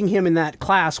day meeting him in that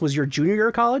class was your junior year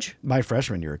of college? my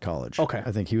freshman year of college. Okay.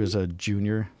 I think he was a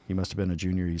junior. He must have been a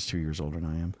junior. He's 2 years older than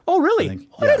I am. Oh, really? think-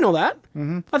 I didn't know that.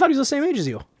 Mm-hmm. I thought he was the same age as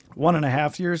you.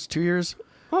 1.5 years, 2 years.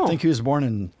 Oh. I think he was born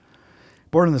in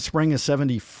the spring of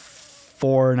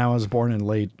 74, and I was born in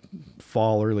late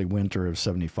fall, early winter of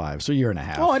 75. So a year and a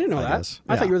half. Oh, I didn't know that. guess.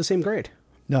 I thought Yeah. you were the same grade.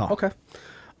 No. Okay.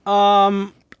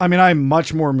 I mean, I'm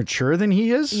much more mature than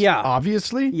he is. Yeah.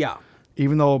 Obviously. Yeah.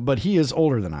 But he is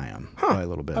older than I am by a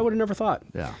little bit. I would have never thought.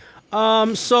 Yeah.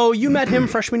 So you met him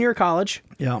freshman year of college,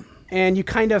 Yeah. and you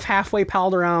kind of halfway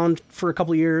palled around for a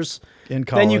couple of years. In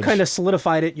college. Then you kind of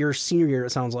solidified it your senior year, it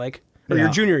sounds like, or your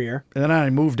Yeah. junior year. And then I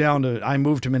moved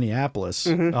to Minneapolis.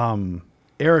 Mm-hmm.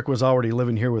 Eric was already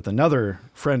living here with another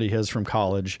friend of his from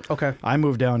college. Okay. I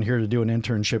moved down here to do an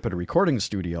internship at a recording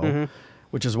studio, Mm-hmm.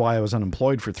 which is why I was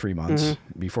unemployed for 3 months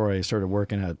before I started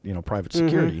working at, private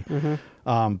security.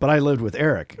 Mm-hmm. But I lived with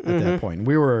Eric at that point.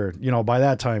 We were, by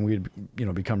that time we'd,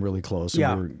 become really close. And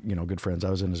Yeah. we were, good friends.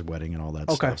 I was in his wedding and all that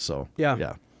Okay. stuff. So Yeah.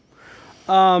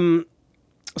 yeah.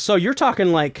 So you're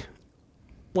talking like,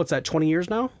 what's that, 20 years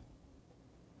now?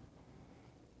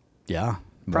 Yeah.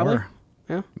 Probably. More.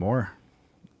 Yeah. More.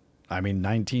 I mean,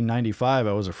 1995,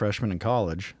 I was a freshman in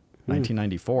college.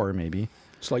 1994, maybe.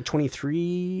 So like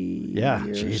 23 Yeah,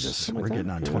 years, Jesus. something We're like getting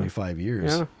that? on Yeah. 25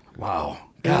 years. Yeah. Wow. Isn't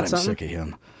God, that I'm something? sick of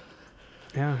him.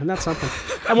 Yeah, and that's something.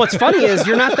 And what's funny is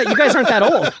you guys aren't that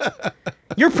old.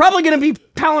 You're probably going to be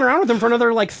palling around with him for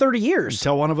another like 30 years.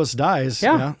 Until one of us dies.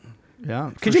 Yeah.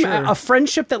 Yeah. Could for you sure. a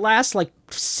friendship that lasts like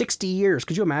 60 years?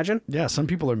 Could you imagine? Yeah, some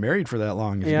people are married for that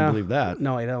long, if you Yeah. can believe that.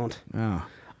 No, I don't. Yeah.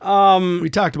 We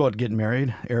talked about getting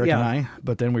married, Eric Yeah. and I,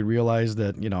 but then we realized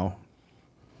that,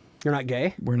 You're not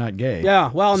gay? we're not gay.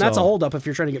 Yeah, well, and that's a So- holdup if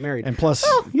you're trying to get married. And plus,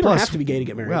 you don't plus- have to be gay to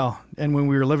get married. Well, and when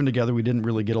we were living together, we didn't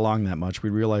really get along that much.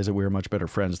 We realized that we were much better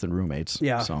friends than roommates.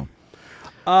 Yeah. So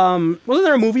Wasn't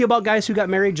there a movie about guys who got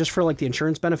married just for like the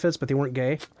insurance benefits, but they weren't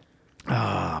gay?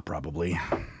 Probably.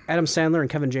 Adam Sandler and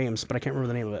Kevin James, but I can't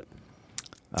remember the name of it.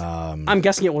 I'm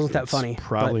guessing it wasn't that funny.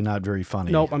 Probably but not very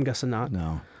funny. Nope, I'm guessing not.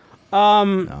 No.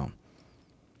 No.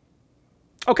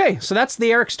 Okay, so that's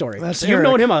the Eric story. That's so you've Eric.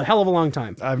 known him a hell of a long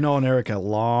time. I've known Eric a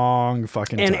long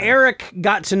fucking And time. Eric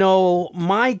got to know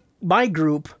my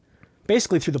group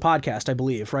basically through the podcast, I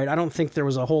believe, right? I don't think there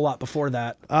was a whole lot before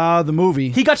that. The movie.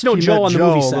 He got to know He Joe met on the Joe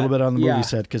movie a set. little bit on the Yeah. movie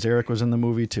set because Eric was in the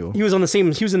movie too. He was in the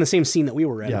same scene that we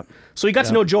were in. Yep. So he got to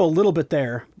Yep. know Joe a little bit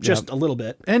there, just Yep. a little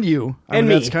bit. And you. I And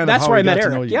mean, me. That's kind of That's how where we I met got to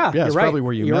Eric. know you. Yeah, it's you're probably right.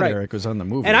 where you You're met right. Eric was on the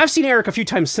movie. And I've seen Eric a few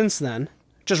times since then,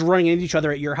 just running into each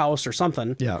other at your house or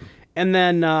something. Yeah. And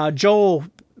then Joe,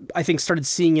 I think, started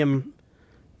seeing him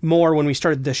more when we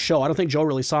started this show. I don't think Joe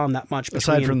really saw him that much.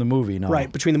 Aside from the movie, no. Right,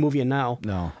 between the movie and now.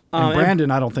 No. And Brandon,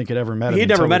 I don't think had ever met him. He'd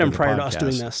never until met we him did the prior to us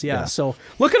doing podcast. this. Yeah. So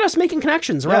look at us making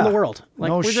connections around Yeah. the world. Like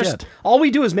No we're just shit. all we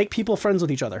do is make people friends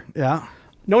with each other. Yeah.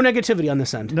 No negativity on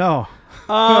this end. No.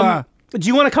 Do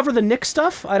you want to cover the Nick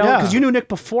stuff? I don't, Yeah. because you knew Nick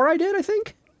before I did, I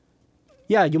think.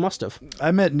 Yeah, you must have.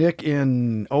 I met Nick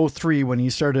in 2003 when he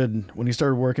started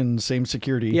working same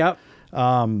security. Yep.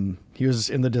 He was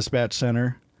in the dispatch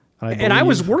center. And I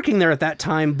was working there at that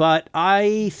time, but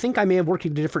I think I may have worked a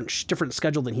different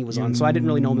schedule than he was on, so I didn't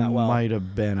really know him that well. Might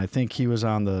have been. I think he was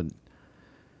on the.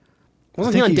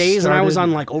 Wasn't I he think on days and I was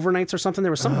started- on like overnights or something?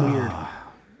 There was something weird.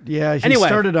 Yeah, he Anyway.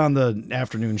 started on the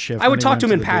afternoon shift. I would and he talk went to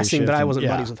him in the day passing, shift but I and- wasn't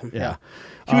yeah, buddies with him. Yeah.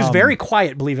 He was very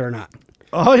quiet, believe it or not.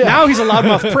 Oh yeah. Now he's a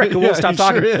loudmouth prick who won't Yeah, stop he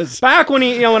talking. sure is. Back when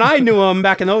when I knew him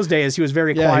back in those days, he was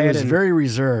very Yeah, quiet he was and very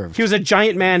reserved. he was a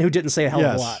giant man who didn't say a hell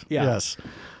yes. of a lot. Yeah. Yes.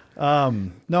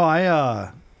 No,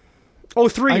 I.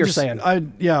 03, you're saying.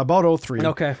 About 2003.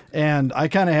 Okay. And I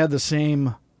kind of had the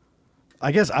same.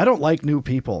 I guess I don't like new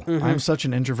people. Mm-hmm. I'm such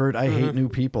an introvert. I hate new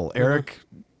people. Eric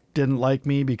didn't like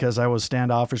me because I was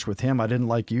standoffish with him. I didn't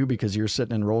like you because you were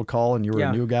sitting in roll call and you were Yeah.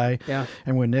 a new guy. Yeah.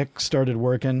 And when Nick started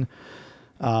working,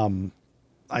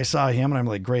 I saw him and I'm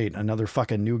like, great, another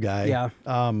fucking new guy. Yeah.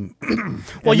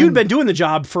 Well, you'd been doing the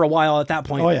job for a while at that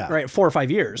point. Oh, yeah. Right, 4 or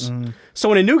 5 years. So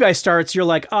when a new guy starts, you're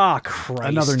like, Christ.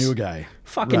 Another new guy.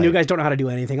 Fucking new Right. guys don't know how to do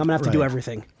anything. I'm gonna have to do Right.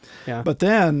 everything. Yeah. But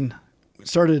then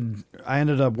I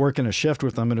ended up working a shift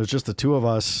with them and it was just the two of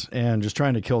us and just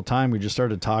trying to kill time. We just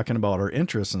started talking about our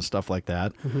interests and stuff like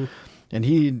that. Mm-hmm. And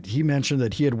he mentioned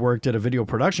that he had worked at a video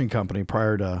production company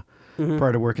prior to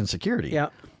working security. Yeah.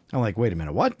 I'm like, wait a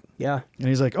minute, what? Yeah. And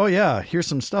he's like, oh yeah, here's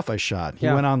some stuff I shot. He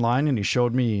Yeah. went online and he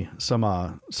showed me some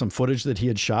footage that he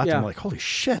had shot. Yeah. And I'm like, holy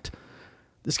shit,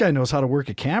 this guy knows how to work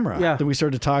a camera. Yeah. Then we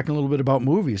started talking a little bit about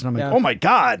movies and I'm like, Yeah. oh my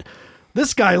God,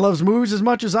 this guy loves movies as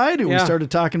much as I do. We Yeah. started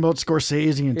talking about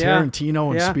Scorsese and Yeah. Tarantino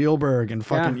and Yeah. Spielberg and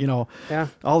fucking, Yeah.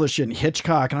 all this shit and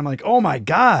Hitchcock. And I'm like, oh my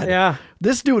God, Yeah.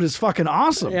 this dude is fucking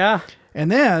awesome. Yeah. And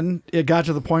then it got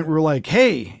to the point where we're like,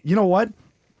 hey, you know what?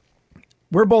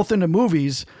 We're both into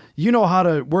movies. You know how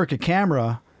to work a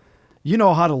camera. You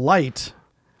know how to light.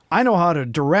 I know how to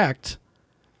direct.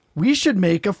 We should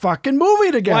make a fucking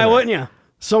movie together. Why wouldn't you?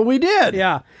 So we did.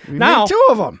 Yeah. We Now made two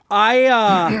of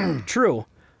them. True.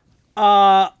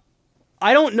 I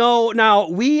don't know. Now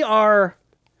we are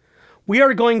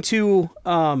going to.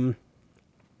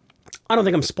 I don't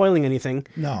think I'm spoiling anything.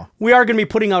 No. We are going to be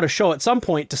putting out a show at some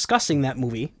point discussing that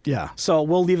movie. Yeah. So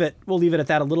we'll leave it at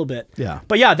that a little bit. Yeah.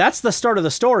 But yeah, that's the start of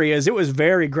the story. Is it was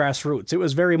very grassroots. It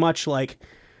was very much like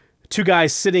two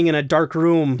guys sitting in a dark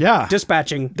room. Yeah.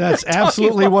 Dispatching. That's talking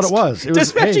absolutely about what it was. It was,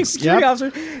 dispatching hey, security yep.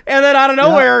 officers, and then out of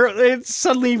nowhere, it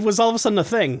suddenly was all of a sudden a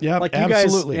thing. Yeah, like you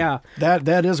absolutely. guys. Yeah.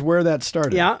 That is where that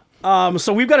started. Yeah.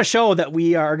 So we've got a show that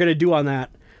we are going to do on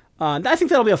that. I think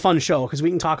that'll be a fun show because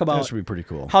we can talk about That should be pretty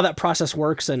cool. how that process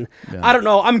works. And I don't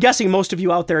know. I'm guessing most of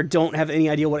you out there don't have any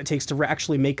idea what it takes to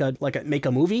actually make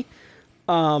a movie.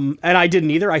 And I didn't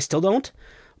either. I still don't.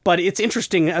 But it's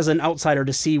interesting as an outsider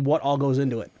to see what all goes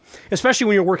into it, especially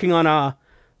when you're working on I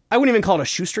wouldn't even call it a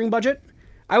shoestring budget.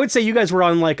 I would say you guys were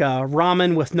on like a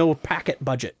ramen with no packet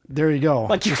budget. There you go.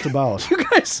 Like just about. You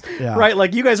guys, Yeah. right?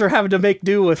 Like you guys are having to make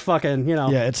do with fucking, Yeah,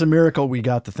 it's a miracle we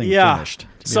got the thing Yeah. finished. to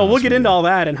be So we'll honest get with into you. all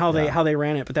that and how they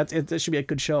ran it, but that should be a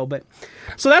good show. But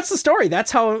so that's the story.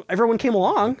 That's how everyone came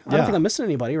along. I don't Yeah. think I'm missing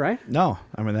anybody, right? No,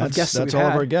 I mean guests that that's we've all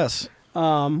of had. our guests.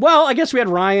 Well, I guess we had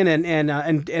Ryan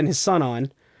and his son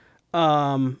on.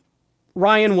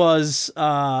 Ryan was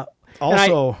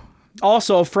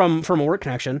also from a work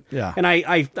connection. Yeah. And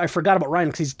I forgot about Ryan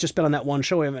because he's just been on that one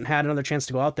show. We haven't had another chance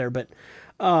to go out there, but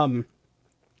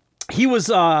he was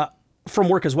from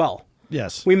work as well.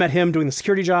 Yes. We met him doing the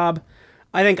security job.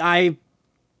 I think I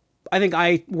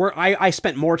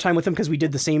spent more time with him because we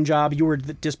did the same job. You were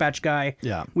the dispatch guy.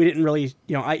 Yeah. We didn't really,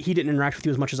 he didn't interact with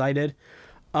you as much as I did.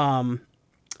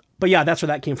 yeah, that's where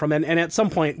that came from. And at some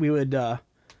point we would,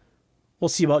 we'll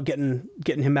see about getting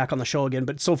him back on the show again.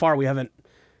 But so far we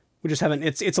just haven't.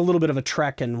 It's a little bit of a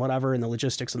trek and whatever, and the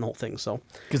logistics and the whole thing. So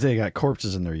Because they got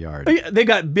corpses in their yard. they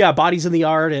got bodies in the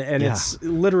yard, and it's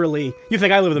literally. You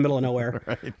think I live in the middle of nowhere?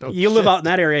 Right, no You live shit. out in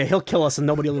that area, he'll kill us, and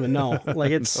nobody will even know.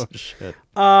 Like it's. Oh shit.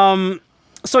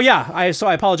 So yeah, I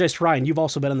apologize to Ryan. You've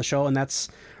also been on the show, and that's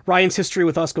Ryan's history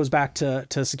with us goes back to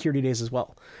security days as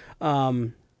well.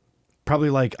 Probably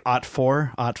like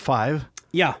 '04, '05.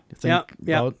 Yeah, yeah.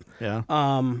 Yeah.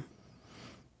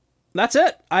 That's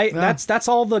it. That's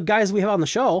all the guys we have on the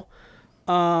show.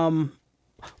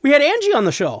 We had Angie on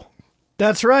the show.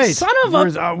 That's right. Son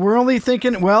of a- We're only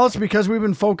thinking. Well, it's because we've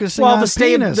been focusing on The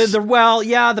penis. the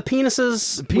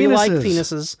penises. We like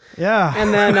penises. Yeah.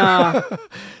 And then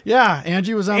Yeah.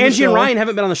 Angie was on. the Angie show. and Ryan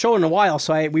haven't been on the show in a while,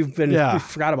 so we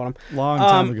forgot about them. Long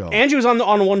time ago. Angie was on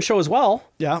one show as well.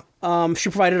 Yeah. She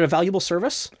provided a valuable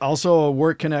service. Also a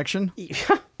work connection.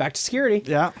 Back to security.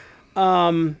 Yeah.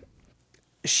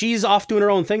 She's off doing her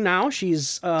own thing now.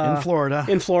 She's In Florida.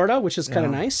 in Florida, which is kind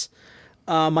of nice.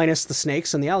 Minus the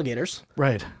snakes and the alligators.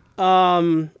 Right.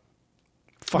 Fuck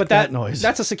But that noise.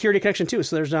 that's a security connection too.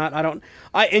 So there's not,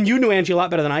 and you knew Angie a lot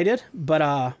better than I did, but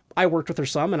I worked with her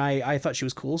some, and I thought she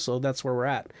was cool. So that's where we're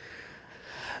at.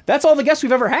 That's all the guests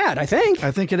we've ever had, I think.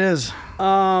 I think it is.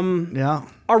 Yeah.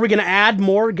 Are we going to add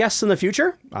more guests in the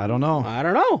future? I don't know. I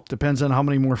don't know. Depends on how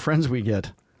many more friends we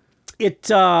get.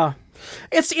 It's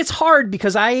hard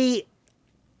because I'm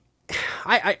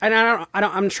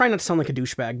trying not to sound like a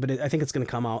douchebag, but I think it's going to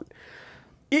come out.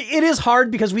 It is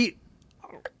hard because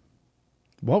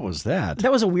What was that?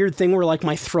 that was a weird thing where like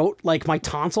my throat, like my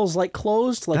tonsils like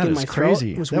closed, like That in is my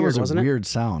crazy. throat. It was that weird, was a wasn't it? weird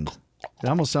sound. It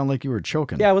almost sounded like you were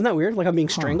choking. Yeah, wasn't that weird? Like I'm being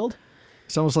strangled.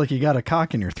 It's almost like you got a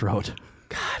cock in your throat.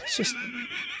 God, it's just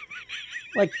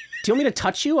like, do you want me to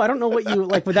touch you? I don't know what you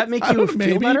like. Would that make you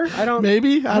feel better? I don't.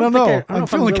 Maybe. I don't think know. I don't I'm if I'm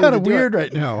feeling willing kind to of do it. weird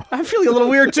right now. I'm feeling a little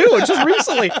weird too. It's just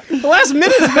recently. The last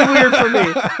minute has been weird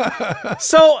for me.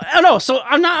 So I don't know. So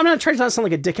I'm not trying to not sound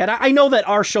like a dickhead. I know that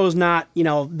our show's not,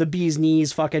 the bee's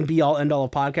knees fucking be all end all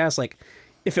of podcasts. Like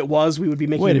if it was, we would be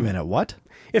making. Wait a minute. What?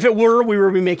 If it were, we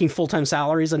would be making full-time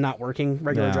salaries and not working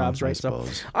regular Yeah, jobs, I right? So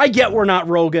suppose. I get we're not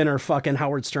Rogan or fucking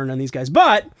Howard Stern on these guys,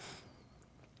 but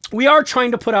we are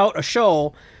trying to put out a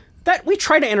show that we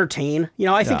try to entertain.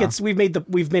 I think Yeah. we've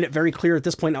made it very clear at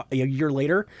this point a year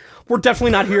later. We're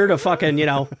definitely not here to fucking,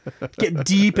 get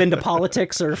deep into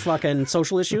politics or fucking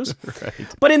social issues. Right.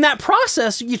 But in that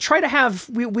process, you try to have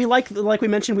we like we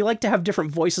mentioned, we like to have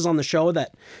different voices on the show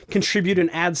that contribute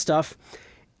and add stuff.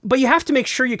 But you have to make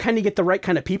sure you kind of get the right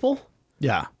kind of people.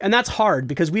 Yeah. And that's hard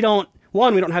because we don't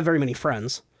have very many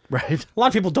friends. Right. A lot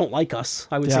of people don't like us,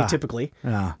 I would say, Yeah. typically.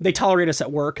 Yeah. They tolerate us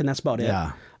at work, and that's about it.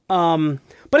 Yeah.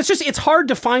 But it's hard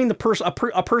to find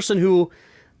a person who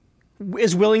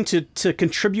is willing to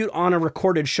contribute on a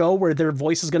recorded show where their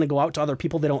voice is going to go out to other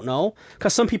people they don't know,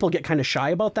 because some people get kind of shy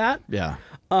about that. Yeah.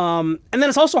 And then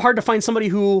it's also hard to find somebody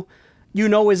who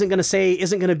isn't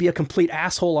going to be a complete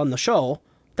asshole on the show.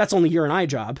 That's only your and I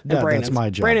job. And Yeah, Brandon's. that's my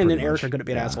job, Brandon and pretty Eric much. are good at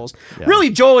being Yeah. assholes. Yeah. Really,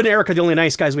 Joe and Eric are the only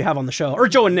nice guys we have on the show. Or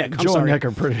Joe and Nick. I'm Joe sorry. and Nick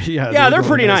are pretty. Yeah. Yeah, they're really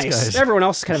pretty nice. guys. Everyone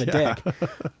else is kind of a dick.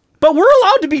 But we're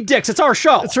allowed to be dicks. It's our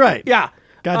show. That's right. Yeah.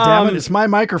 God damn it! It's my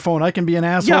microphone. I can be an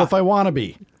asshole Yeah. if I want to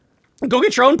be. Go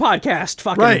get your own podcast,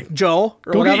 fucking Right. Joe.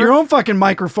 Or Go whatever. get your own fucking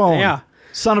microphone. Yeah.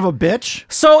 Son of a bitch.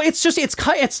 So it's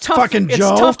tough. Fucking it's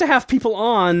Joe. tough to have people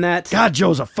on that. God,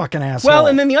 Joe's a fucking asshole. Well,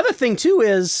 and then the other thing too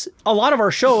is a lot of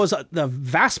our shows, the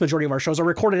vast majority of our shows, are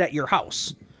recorded at your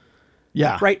house,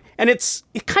 yeah. right? And it's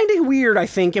kind of weird, I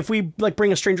think, if we like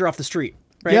bring a stranger off the street,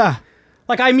 right? Yeah.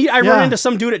 Like I Yeah. run into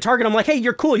some dude at Target. I'm like, hey,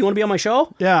 you're cool. You want to be on my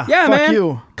show? Yeah. Yeah, Fuck man.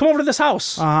 you. Come over to this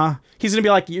house. Uh-huh. He's gonna be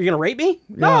like, you're gonna rape me?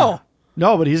 Yeah. No.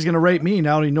 No, but he's going to rape me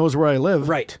now that he knows where I live.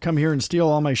 Right. Come here and steal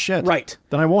all my shit. Right.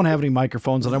 Then I won't have any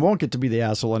microphones and I won't get to be the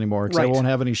asshole anymore because Right. I won't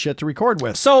have any shit to record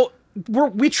with. So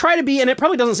we try to be, and it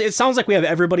probably doesn't. It sounds like we have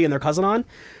everybody and their cousin on.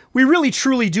 We really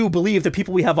truly do believe the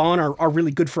people we have on are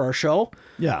really good for our show.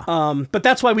 Yeah. But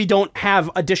that's why we don't have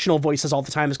additional voices all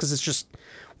the time, is because it's just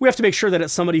we have to make sure that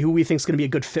it's somebody who we think is going to be a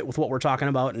good fit with what we're talking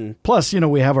about, and Plus,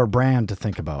 we have our brand to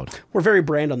think about. we're very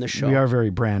brand on this show. We are very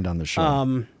brand on the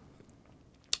show.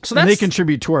 So and that's they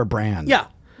contribute to our brand. yeah.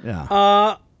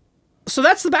 Yeah. So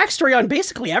that's the backstory on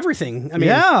basically everything. I mean,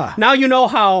 Yeah. now you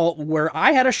know where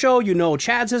I had a show. You know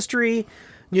Chad's history.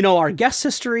 You know our guest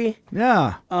history.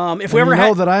 yeah. If we ever know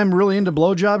had, that I'm really into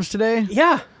blowjobs today?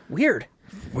 yeah, weird.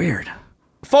 Weird.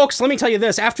 Folks, let me tell you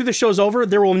this. After the show's over,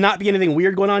 there will not be anything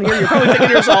weird going on here. You're probably thinking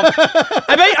to yourself,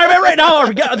 I bet right now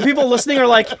the people listening are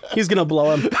like, he's going to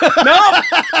blow him. No.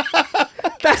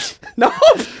 No.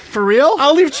 For real?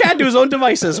 I'll leave Chad to his own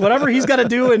devices. Whatever he's got to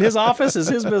do in his office is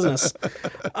his business.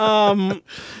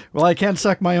 Well, I can't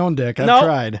suck my own dick. I've No.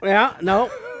 tried. Yeah, no.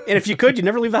 And if you could, you'd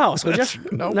never leave the house, would you?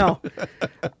 Nope. No.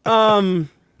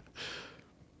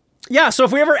 Yeah, so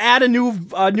if we ever add a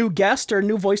new guest or a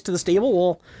new voice to the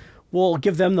stable, we'll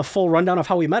give them the full rundown of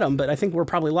how we met them. But I think we're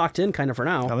probably locked in kind of for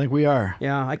now. I think we are.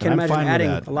 Yeah, I And can't I'm imagine fine with adding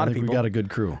that. a lot I of think people. We got a good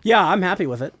crew. Yeah, I'm happy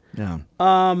with it. Yeah.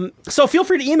 So feel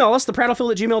free to email us,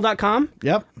 theprattlefield@gmail.com.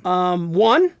 Yep.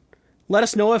 One, let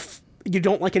us know if you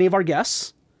don't like any of our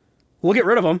guests. We'll get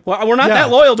rid of them. Well, we're not Yeah. that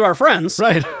loyal to our friends.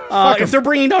 Right. Fuck 'em. If they're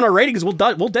bringing down our ratings, we'll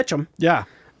ditch them. Yeah.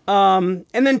 And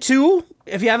then two,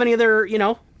 if you have any other,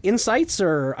 insights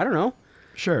or, I don't know,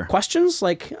 Sure. questions,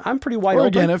 like I'm pretty wide Or open.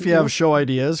 again, if you have show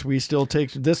ideas, we still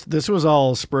take this. This was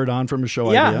all spurred on from a show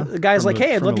idea. The guy's from like, a-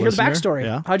 hey, I'd from love a to hear the listener. backstory.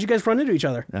 Yeah. How'd you guys run into each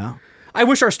other? Yeah. I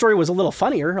wish our story was a little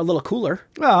funnier, a little cooler.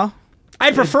 Well,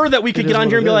 I'd prefer that we could it get is on what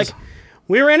here and it be is. like,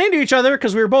 we ran into each other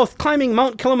because we were both climbing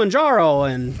Mount Kilimanjaro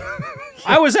and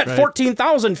I was at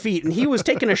 14,000 feet and he was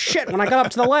taking a shit when I got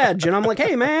up to the ledge. And I'm like,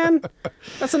 hey, man,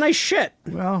 that's a nice shit.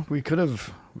 well, we could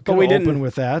have. But we opened didn't.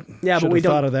 with that. Yeah, but Should we have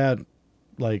thought don't- of that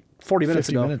like 40 minutes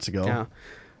 50 ago. minutes ago. Yeah.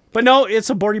 But no, it's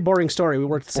a boring story. We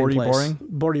worked at the same 40 place.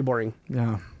 boring? Boring.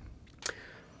 Yeah.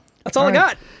 That's all I right.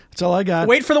 got. That's all I got.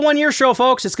 Wait for the 1 year show,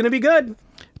 folks. It's going to be good.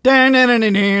 That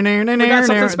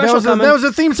something special coming. was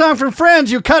a theme song from Friends.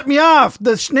 You cut me off.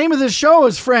 The name of this show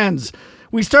is Friends.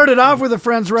 We started off with a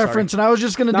Friends reference, and I was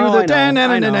just going to No, do I the know.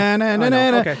 I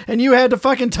know. Okay. and you had to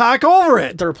fucking talk over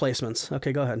it. The replacements.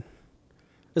 Okay, go ahead.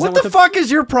 Is What that the fuck is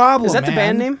your problem? Is that the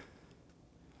man? band name?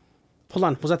 Hold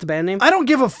on. Was that the band name? I don't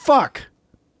give a fuck.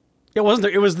 It wasn't.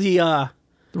 It was the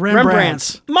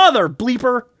Rembrandts. Mother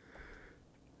bleeper.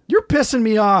 You're pissing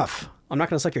me off. I'm not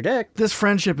going to suck your dick. This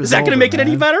friendship is Is that going to over, make it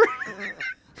any man. better?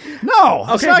 No,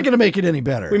 it's Okay. not going to make it any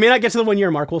better. We may not get to the 1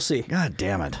 year mark. We'll see. God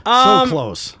damn it. So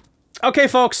close. Okay,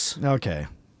 folks. Okay.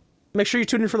 Make sure you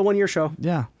tune in for the 1 year show.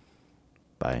 Yeah.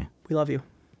 Bye. We love you.